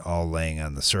wasn't all laying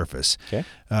on the surface. Okay.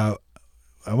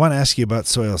 I want to ask you about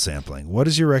soil sampling. What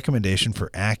is your recommendation for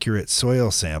accurate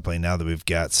soil sampling now that we've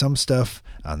got some stuff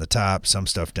on the top, some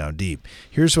stuff down deep?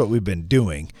 Here's what we've been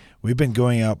doing. We've been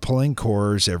going out pulling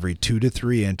cores every 2 to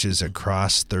 3 inches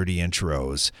across 30-inch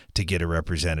rows to get a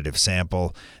representative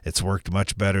sample. It's worked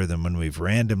much better than when we've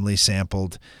randomly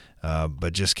sampled,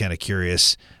 but just kind of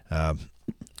curious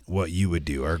what you would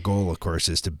do. Our goal, of course,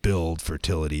 is to build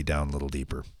fertility down a little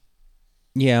deeper.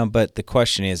 Yeah, but the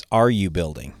question is, are you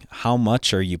building? How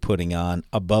much are you putting on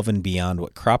above and beyond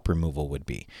what crop removal would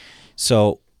be?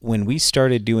 So when we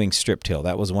started doing strip till,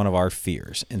 that was one of our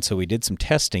fears. And so we did some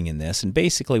testing in this, and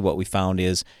basically what we found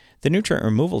is the nutrient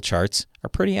removal charts are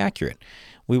pretty accurate.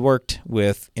 We worked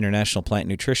with International Plant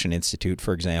Nutrition Institute,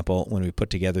 for example, when we put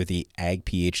together the Ag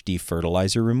PhD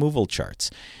fertilizer removal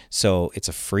charts. So it's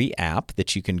a free app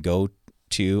that you can go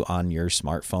to on your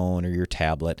smartphone or your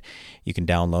tablet. You can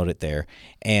download it there,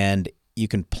 and you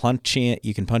can punch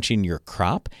in your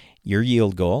crop, your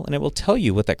yield goal, and it will tell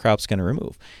you what that crop's going to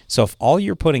remove. So if all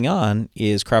you're putting on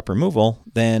is crop removal,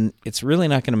 then it's really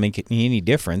not going to make any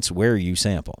difference where you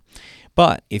sample.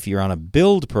 But if you're on a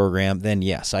build program, then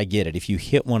yes, I get it. If you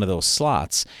hit one of those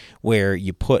slots where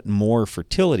you put more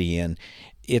fertility in,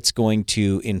 it's going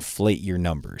to inflate your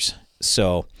numbers.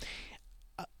 So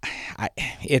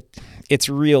it's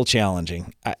real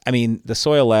challenging. I mean, the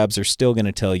soil labs are still going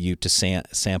to tell you to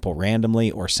sample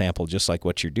randomly or sample just like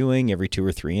what you're doing every 2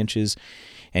 or 3 inches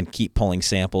and keep pulling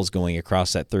samples going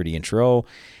across that 30-inch row.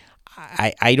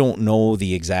 I don't know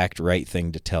the exact right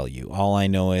thing to tell you. All I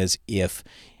know is if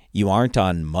you aren't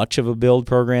on much of a build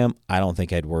program, I don't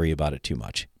think I'd worry about it too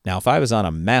much. Now, if I was on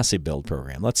a massive build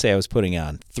program, let's say I was putting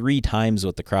on 3 times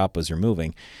what the crop was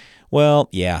removing, well,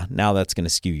 yeah, now that's going to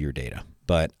skew your data.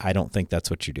 But I don't think that's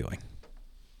what you're doing.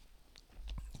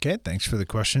 Okay, thanks for the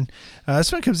question.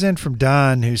 This one comes in from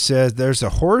Don, who says, there's a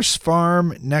horse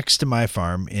farm next to my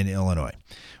farm in Illinois.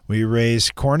 We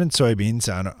raise corn and soybeans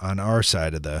on our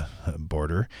side of the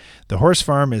border. The horse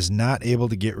farm is not able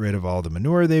to get rid of all the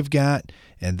manure they've got,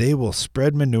 and they will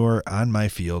spread manure on my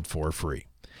field for free.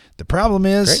 The problem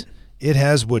is it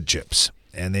has wood chips,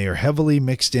 and they are heavily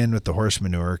mixed in with the horse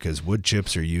manure because wood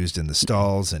chips are used in the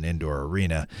stalls and indoor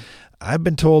arena. I've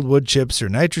been told wood chips are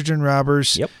nitrogen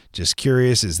robbers. Yep. Just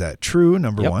curious, is that true,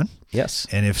 number one? Yes.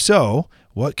 And if so,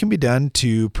 what can be done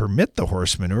to permit the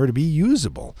horse manure to be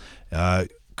usable?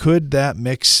 Could that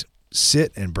mix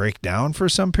sit and break down for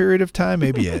some period of time,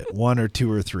 maybe at 1 or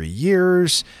 2 or 3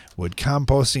 years? Would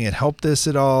composting it help this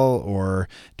at all, or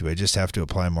do I just have to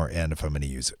apply more N if I'm going to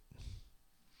use it?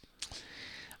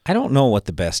 I don't know what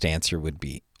the best answer would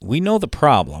be. We know the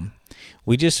problem.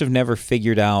 We just have never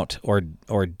figured out or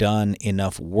done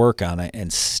enough work on it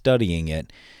and studying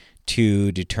it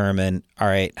to determine, all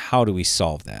right, how do we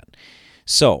solve that?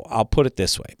 So I'll put it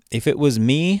this way. If it was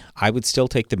me, I would still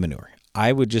take the manure.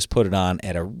 I would just put it on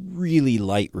at a really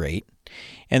light rate,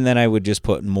 and then I would just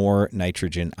put more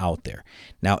nitrogen out there.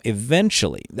 Now,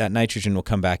 eventually, that nitrogen will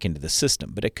come back into the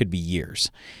system, but it could be years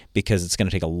because it's going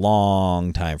to take a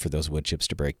long time for those wood chips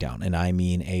to break down, and I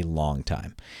mean a long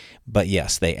time. But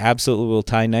yes, they absolutely will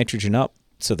tie nitrogen up.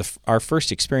 So our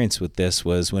first experience with this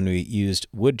was when we used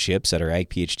wood chips at our Ag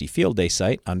PhD Field Day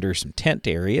site under some tent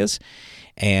areas,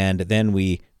 and then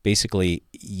we basically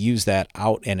used that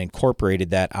out and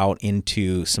incorporated that out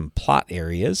into some plot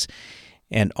areas.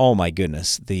 And oh my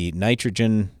goodness, the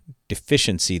nitrogen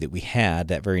deficiency that we had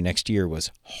that very next year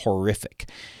was horrific.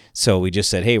 So we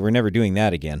just said, hey, we're never doing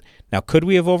that again. Now, could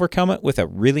we have overcome it with a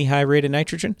really high rate of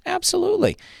nitrogen?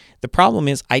 Absolutely. The problem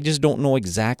is I just don't know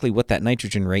exactly what that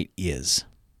nitrogen rate is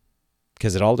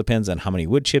because it all depends on how many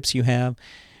wood chips you have,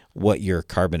 what your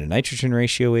carbon to nitrogen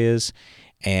ratio is,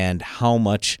 and how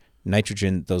much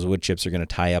nitrogen those wood chips are going to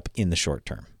tie up in the short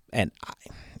term. And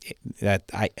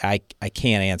I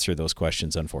can't answer those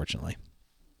questions, unfortunately.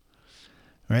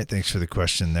 All right, thanks for the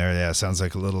question there. Yeah, it sounds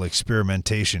like a little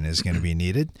experimentation is going to be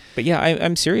needed. But yeah,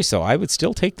 I'm serious though. I would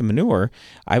still take the manure.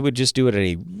 I would just do it at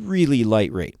a really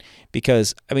light rate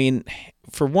because, I mean,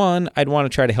 for one, I'd want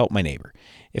to try to help my neighbor.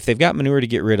 If they've got manure to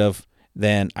get rid of,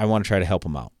 then I want to try to help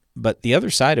them out. But the other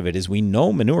side of it is we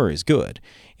know manure is good.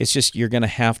 It's just you're going to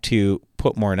have to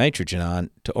put more nitrogen on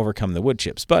to overcome the wood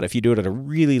chips. But if you do it at a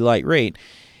really light rate,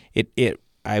 it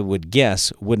I would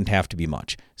guess, wouldn't have to be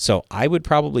much. So I would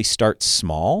probably start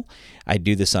small. I'd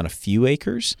do this on a few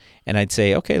acres, and I'd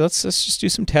say, okay, let's just do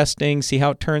some testing, see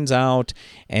how it turns out,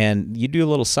 and you do a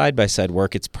little side-by-side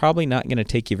work. It's probably not going to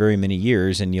take you very many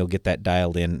years, and you'll get that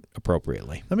dialed in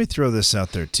appropriately. Let me throw this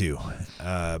out there, too.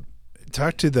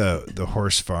 Talk to the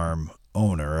horse farm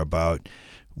owner about,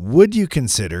 would you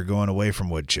consider going away from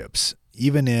wood chips?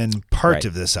 Even in part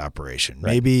of this operation,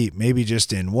 maybe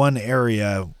just in one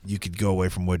area, you could go away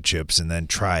from wood chips and then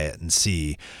try it and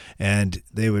see. And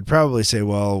they would probably say,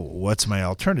 well, what's my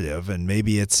alternative? And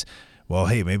maybe it's, well,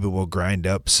 hey, maybe we'll grind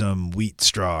up some wheat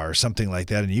straw or something like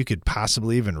that. And you could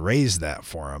possibly even raise that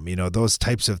for them. Those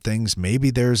types of things.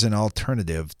 Maybe there's an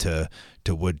alternative to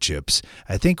wood chips.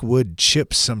 I think wood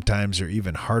chips sometimes are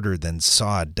even harder than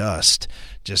sawdust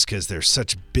just because they're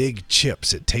such big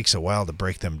chips. It takes a while to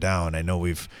break them down. I know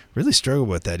we've really struggled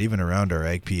with that even around our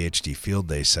Ag PhD Field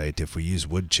Day site. If we use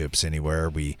wood chips anywhere,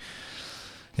 we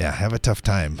have a tough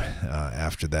time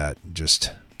after that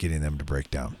just getting them to break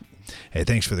down. Hey,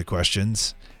 thanks for the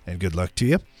questions and good luck to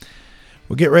you.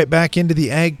 We'll get right back into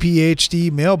the Ag PhD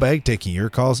mailbag, taking your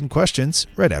calls and questions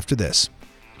right after this.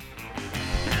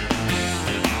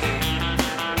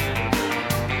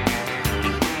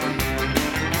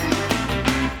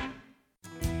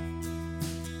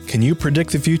 Can you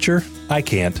predict the future? I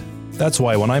can't. That's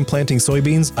why when I'm planting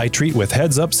soybeans, I treat with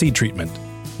Heads Up seed treatment.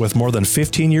 With more than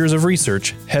 15 years of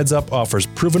research, Heads Up offers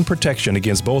proven protection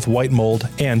against both white mold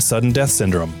and sudden death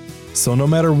syndrome. So no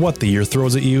matter what the year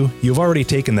throws at you, you've already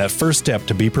taken that first step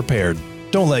to be prepared.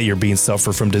 Don't let your beans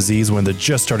suffer from disease when they're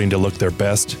just starting to look their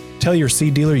best. Tell your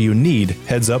seed dealer you need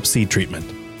Heads Up seed treatment.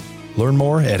 Learn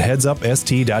more at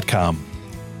headsupst.com.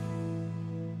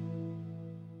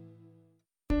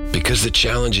 Because the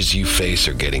challenges you face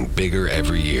are getting bigger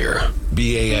every year,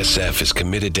 BASF is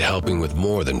committed to helping with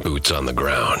more than boots on the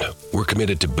ground. We're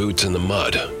committed to boots in the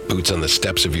mud, boots on the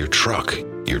steps of your truck,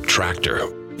 your tractor,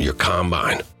 your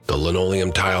combine, the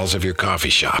linoleum tiles of your coffee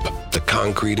shop, the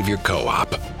concrete of your co-op,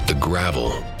 the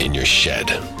gravel in your shed.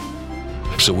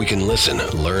 So we can listen,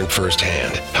 learn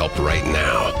firsthand, help right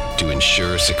now to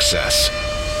ensure success.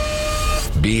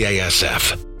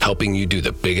 BASF, helping you do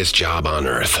the biggest job on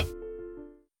earth.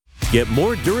 Get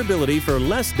more durability for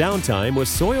less downtime with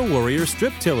Soil Warrior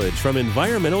Strip Tillage from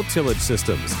Environmental Tillage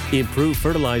Systems. Improve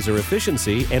fertilizer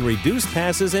efficiency and reduce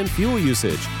passes and fuel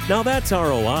usage. Now that's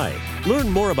ROI. Learn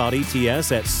more about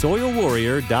ETS at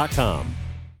soilwarrior.com.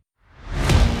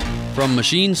 From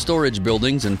machine storage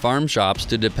buildings and farm shops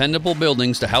to dependable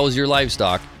buildings to house your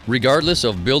livestock, regardless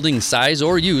of building size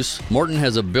or use, Morton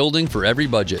has a building for every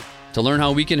budget. To learn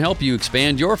how we can help you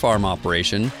expand your farm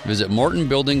operation, visit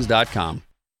mortonbuildings.com.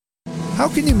 How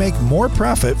can you make more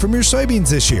profit from your soybeans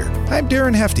this year? I'm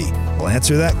Darren Hefty. We'll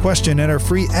answer that question at our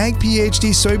free Ag PhD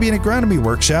Soybean Agronomy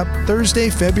Workshop Thursday,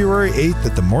 February 8th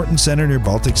at the Morton Center near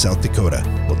Baltic, South Dakota.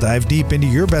 We'll dive deep into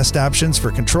your best options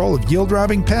for control of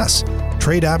yield-robbing pests,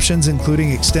 trade options including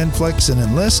XtendFlex and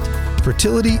Enlist,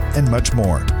 fertility, and much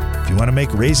more. If you want to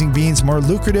make raising beans more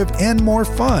lucrative and more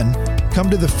fun,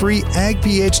 come to the free Ag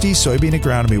PhD Soybean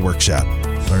Agronomy Workshop.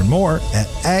 Learn more at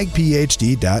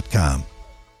agphd.com.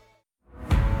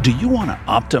 Do you want to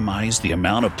optimize the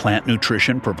amount of plant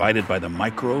nutrition provided by the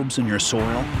microbes in your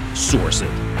soil? Source it.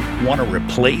 Want to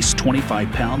replace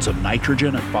 25 pounds of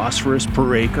nitrogen and phosphorus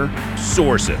per acre?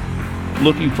 Source it.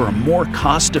 Looking for a more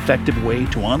cost-effective way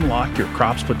to unlock your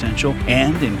crop's potential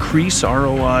and increase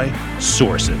ROI?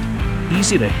 Source it.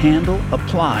 Easy to handle,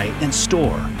 apply, and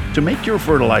store. To make your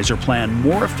fertilizer plan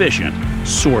more efficient,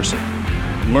 Source it.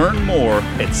 Learn more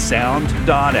at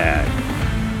sound.ag.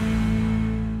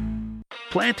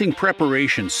 Planting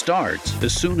preparation starts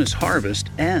as soon as harvest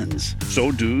ends.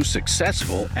 So do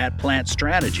successful at-plant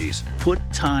strategies. Put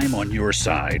time on your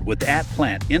side with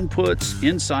at-plant inputs,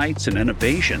 insights, and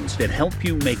innovations that help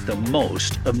you make the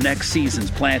most of next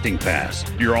season's planting pass.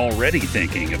 You're already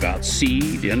thinking about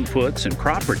seed, inputs, and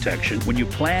crop protection when you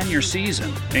plan your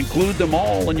season. Include them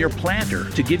all in your planter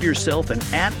to give yourself an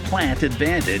at-plant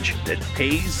advantage that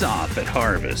pays off at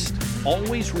harvest.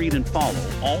 Always read and follow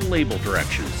all label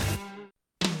directions.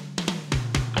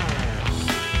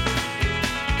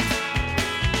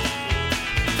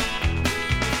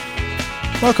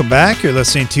 Welcome back. You're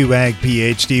listening to Ag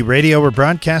PhD Radio. We're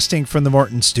broadcasting from the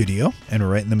Morton studio, and we're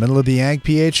right in the middle of the Ag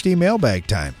PhD mailbag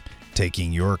time,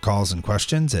 taking your calls and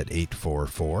questions at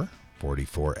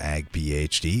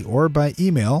 844-44-AG-PhD or by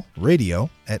email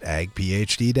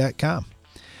radio@agphd.com.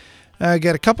 I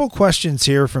got a couple questions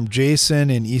here from Jason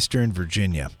in Eastern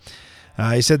Virginia.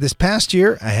 He said, this past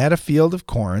year, I had a field of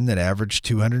corn that averaged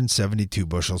 272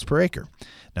 bushels per acre.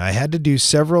 Now, I had to do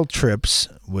several trips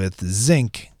with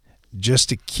zinc just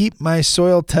to keep my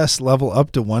soil test level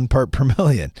up to 1 part per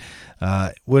million.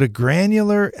 Would a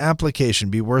granular application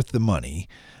be worth the money?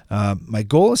 My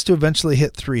goal is to eventually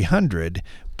hit 300,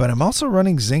 but I'm also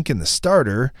running zinc in the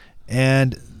starter,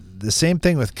 and the same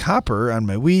thing with copper on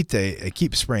my wheat. I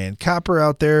keep spraying copper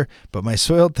out there, but my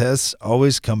soil tests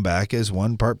always come back as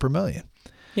 1 part per million.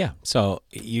 Yeah, so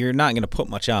you're not going to put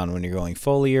much on when you're going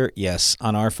foliar. Yes,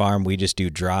 on our farm, we just do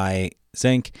dry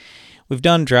zinc. We've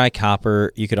done dry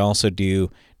copper. You could also do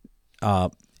a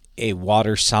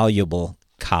water-soluble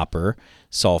copper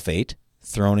sulfate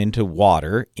thrown into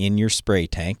water in your spray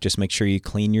tank. Just make sure you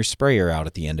clean your sprayer out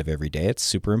at the end of every day. It's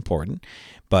super important.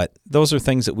 But those are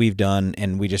things that we've done,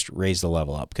 and we just raise the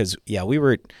level up. Because, yeah, we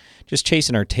were just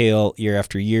chasing our tail year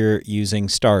after year using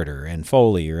starter and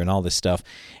foliar and all this stuff.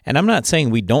 And I'm not saying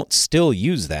we don't still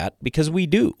use that, because we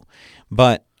do.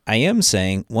 But I am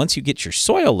saying once you get your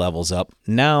soil levels up,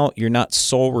 now you're not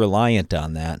so reliant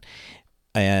on that.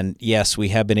 And yes, we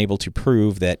have been able to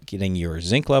prove that getting your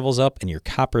zinc levels up and your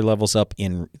copper levels up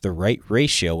in the right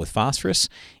ratio with phosphorus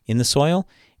in the soil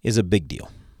is a big deal.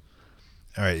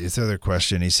 All right, this other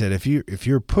question. He said, if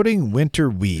you're putting winter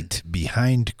wheat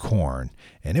behind corn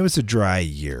and it was a dry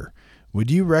year, would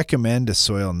you recommend a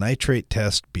soil nitrate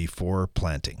test before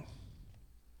planting?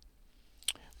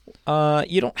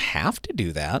 You don't have to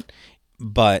do that,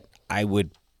 but I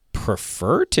would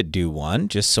prefer to do one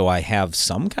just so I have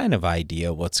some kind of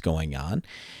idea what's going on.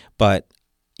 But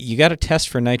you got to test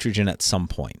for nitrogen at some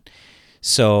point.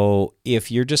 So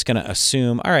if you're just going to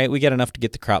assume, all right, we got enough to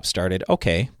get the crop started,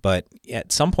 okay, but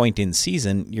at some point in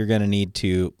season, you're going to need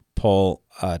to pull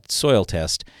a soil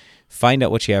test, find out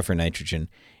what you have for nitrogen,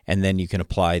 and then you can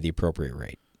apply the appropriate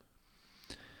rate.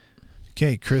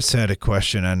 Okay, Chris had a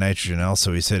question on nitrogen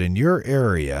also. He said, in your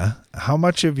area, how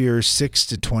much of your 6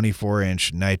 to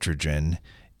 24-inch nitrogen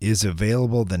is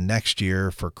available the next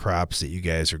year for crops that you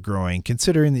guys are growing,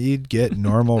 considering that you'd get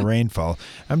normal rainfall?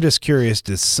 I'm just curious,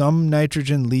 does some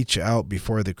nitrogen leach out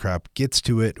before the crop gets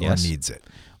to it or needs it?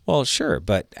 Well, sure,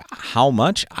 but how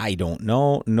much? I don't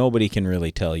know. Nobody can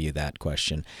really tell you that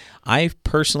question. I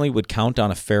personally would count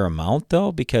on a fair amount,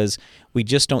 though, because we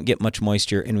just don't get much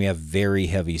moisture and we have very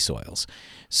heavy soils.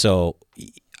 So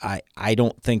I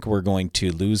don't think we're going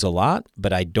to lose a lot,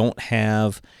 but I don't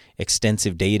have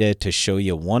extensive data to show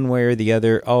you one way or the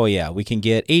other. Oh, yeah, we can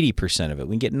get 80% of it.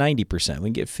 We can get 90%.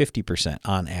 We can get 50%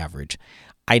 on average.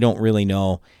 I don't really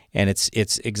know, and it's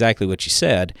exactly what you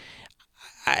said.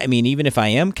 I mean, even if I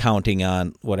am counting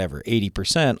on whatever,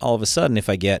 80%, all of a sudden, if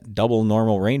I get double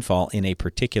normal rainfall in a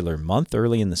particular month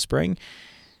early in the spring,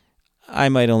 I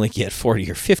might only get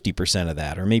 40 or 50% of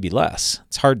that, or maybe less.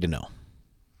 It's hard to know.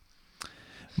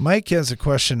 Mike has a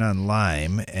question on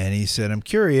lime, and he said, I'm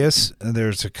curious,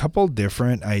 there's a couple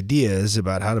different ideas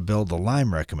about how to build a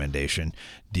lime recommendation.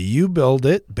 Do you build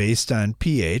it based on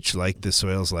pH, like the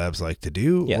Soils Labs like to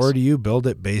do, Yes. or do you build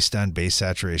it based on base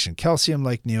saturation calcium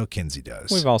like Neo Kinsey does?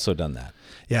 We've also done that.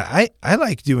 Yeah, I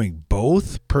like doing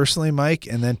both personally, Mike,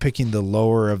 and then picking the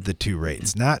lower of the two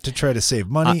rates, not to try to save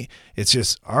money. It's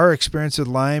just our experience with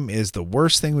lime is the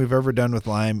worst thing we've ever done with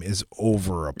lime is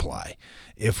over-apply.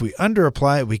 If we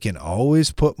under-apply, we can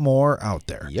always put more out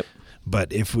there. Yep.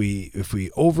 But if we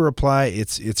over-apply,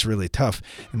 it's really tough.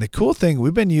 And the cool thing,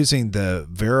 we've been using the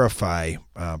Verify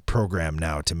program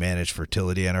now to manage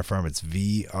fertility on our farm. It's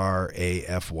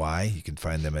VRAFY. You can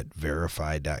find them at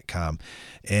verify.com.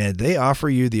 And they offer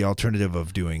you the alternative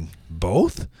of doing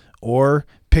both or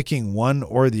picking one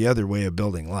or the other way of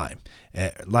building lime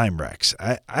Rex.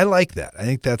 I like that. I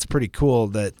think that's pretty cool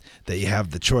that you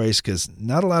have the choice, because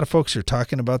not a lot of folks are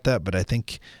talking about that, but I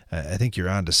think you're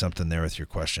onto something there with your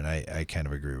question. I kind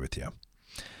of agree with you.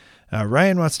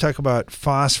 Ryan wants to talk about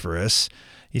phosphorus.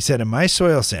 He said, in my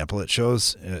soil sample, it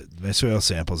shows my soil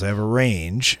samples, I have a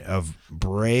range of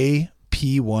Bray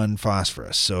P1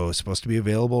 phosphorus. So it's supposed to be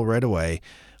available right away,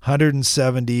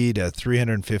 170 to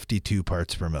 352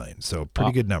 parts per million. So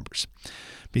pretty good numbers.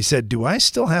 He said, do I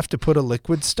still have to put a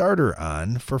liquid starter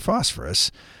on for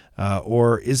phosphorus,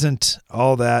 or isn't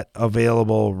all that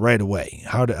available right away?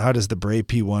 How does the Bray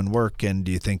P1 work, and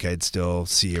do you think I'd still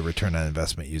see a return on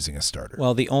investment using a starter?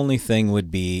 Well, the only thing would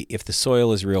be if the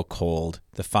soil is real cold,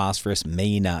 the phosphorus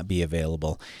may not be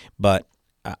available. But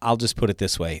I'll just put it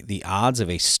this way. The odds of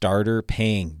a starter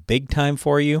paying big time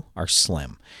for you are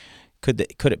slim. Could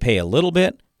it pay a little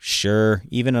bit? Sure.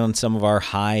 Even on some of our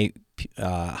high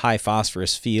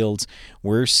phosphorus fields,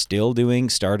 we're still doing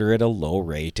starter at a low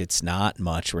rate. It's not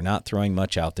much. We're not throwing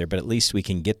much out there, but at least we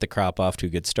can get the crop off to a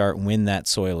good start when that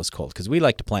soil is cold, because we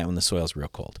like to plant when the soil is real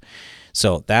cold.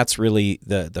 So that's really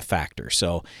the factor.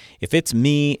 So if it's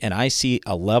me and I see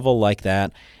a level like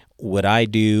that, would I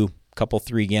do couple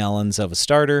 3 gallons of a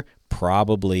starter,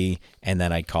 probably, and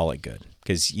then I'd call it good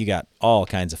because you got all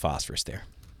kinds of phosphorus there.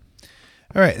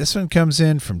 All right, this one comes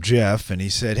in from Jeff, and he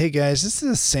said, hey, guys, this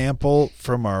is a sample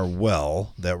from our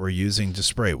well that we're using to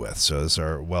spray with. So this is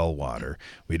our well water.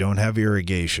 We don't have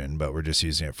irrigation, but we're just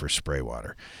using it for spray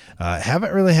water.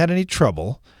 Haven't really had any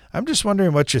trouble. I'm just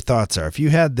wondering what your thoughts are. If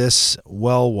you had this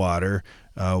well water,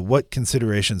 what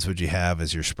considerations would you have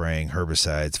as you're spraying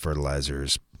herbicides,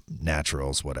 fertilizers,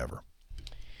 naturals, whatever?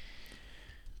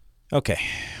 Okay,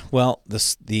 well,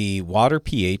 the water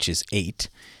pH is 8.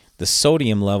 The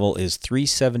sodium level is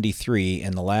 373,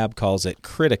 and the lab calls it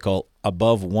critical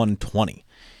above 120.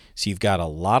 So you've got a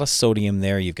lot of sodium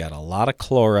there. You've got a lot of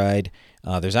chloride.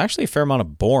 There's actually a fair amount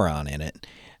of boron in it.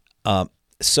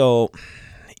 So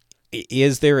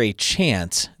is there a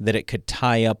chance that it could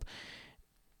tie up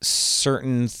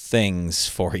certain things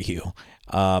for you?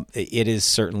 It is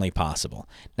certainly possible.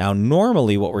 Now,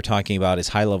 normally what we're talking about is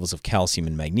high levels of calcium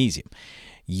and magnesium.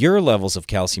 Your levels of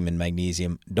calcium and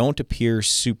magnesium don't appear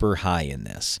super high in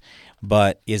this,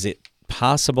 but is it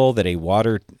possible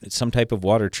that some type of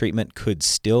water treatment could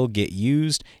still get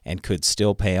used and could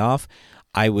still pay off?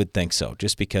 I would think so,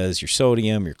 just because your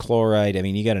sodium, your chloride, I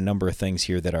mean, you got a number of things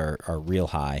here that are real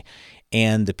high,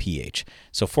 and the pH.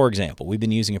 So, for example, we've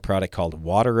been using a product called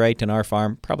Water Right in our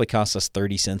farm. Probably costs us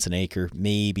 30 cents an acre,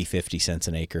 maybe 50 cents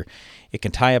an acre. It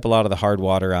can tie up a lot of the hard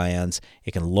water ions.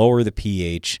 It can lower the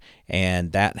pH,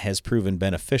 and that has proven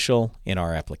beneficial in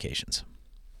our applications.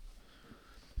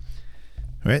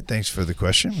 All right, thanks for the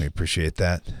question. We appreciate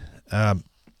that.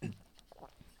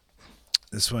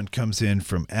 This one comes in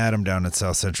from Adam down in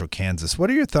South Central Kansas. What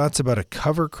are your thoughts about a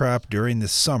cover crop during the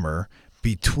summer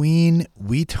between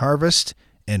wheat harvest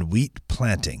and wheat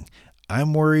planting?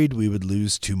 I'm worried we would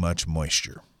lose too much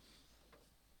moisture.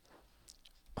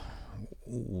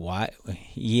 Why?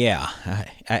 Yeah,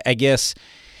 I guess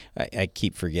I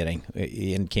keep forgetting.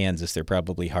 In Kansas, they're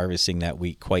probably harvesting that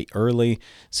wheat quite early.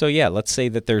 So, yeah, let's say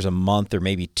that there's a month or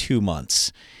maybe 2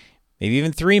 months, maybe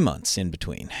even 3 months in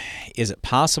between. Is it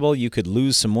possible you could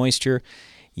lose some moisture?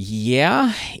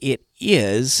 Yeah, it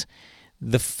is.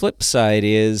 The flip side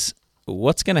is,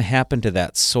 what's going to happen to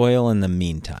that soil in the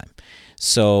meantime?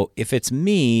 So if it's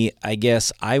me, I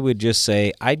guess I would just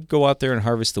say I'd go out there and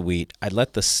harvest the wheat. I'd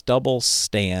let the stubble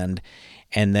stand,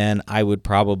 and then I would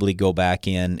probably go back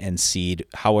in and seed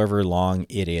however long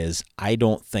it is. I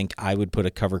don't think I would put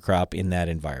a cover crop in that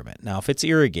environment. Now, if it's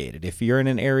irrigated, if you're in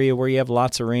an area where you have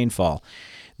lots of rainfall,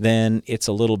 then it's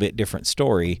a little bit different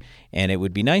story, and it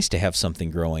would be nice to have something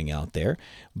growing out there.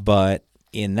 But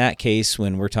in that case,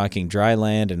 when we're talking dry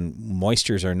land and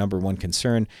moisture is our number one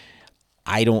concern,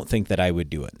 I don't think that I would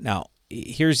do it. Now,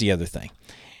 here's the other thing.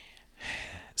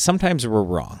 Sometimes we're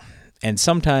wrong, and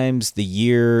sometimes the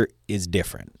year is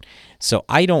different. So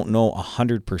I don't know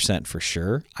 100% for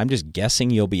sure. I'm just guessing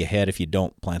you'll be ahead if you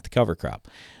don't plant the cover crop.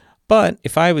 But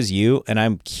if I was you and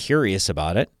I'm curious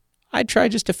about it, I'd try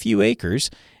just a few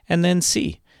acres and then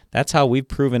see. That's how we've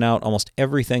proven out almost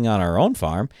everything on our own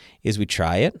farm is we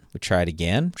try it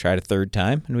again, try it a third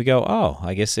time, and we go, oh,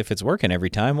 I guess if it's working every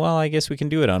time, well, I guess we can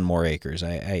do it on more acres.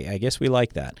 I guess we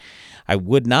like that. I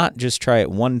would not just try it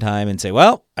one time and say,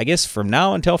 well, I guess from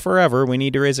now until forever we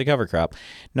need to raise a cover crop.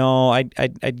 No,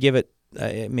 I'd give it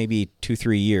maybe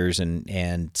 2-3 years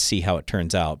and see how it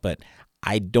turns out. But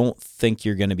I don't think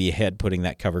you're going to be ahead putting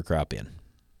that cover crop in.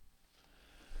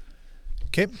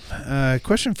 Okay,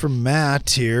 question from Matt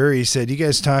here. He said, you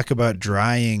guys talk about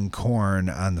drying corn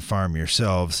on the farm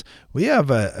yourselves. We have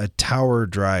a tower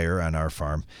dryer on our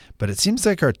farm, but it seems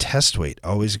like our test weight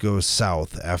always goes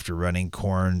south after running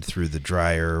corn through the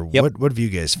dryer. Yep. What have you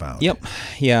guys found? Yep.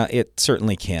 Yeah, it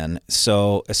certainly can.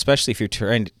 So especially if you're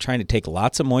trying to take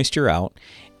lots of moisture out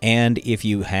and if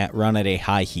you run at a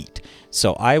high heat.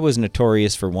 So I was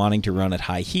notorious for wanting to run at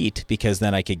high heat because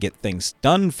then I could get things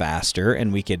done faster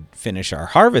and we could finish our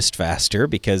harvest faster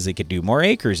because they could do more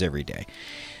acres every day.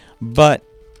 But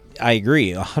I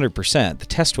agree 100%. The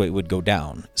test weight would go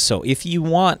down. So if you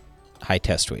want high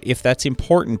test weight, if that's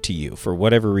important to you for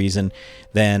whatever reason,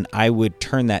 then I would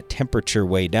turn that temperature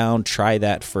way down. Try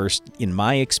that first. In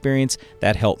my experience,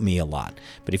 that helped me a lot.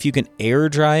 But if you can air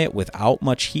dry it without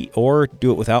much heat or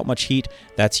do it without much heat,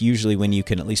 that's usually when you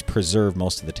can at least preserve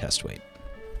most of the test weight.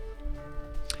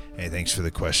 Hey, thanks for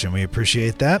the question. We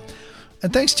appreciate that.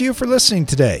 And thanks to you for listening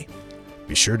today.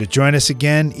 Be sure to join us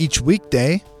again each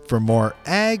weekday for more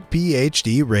Ag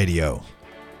PhD Radio.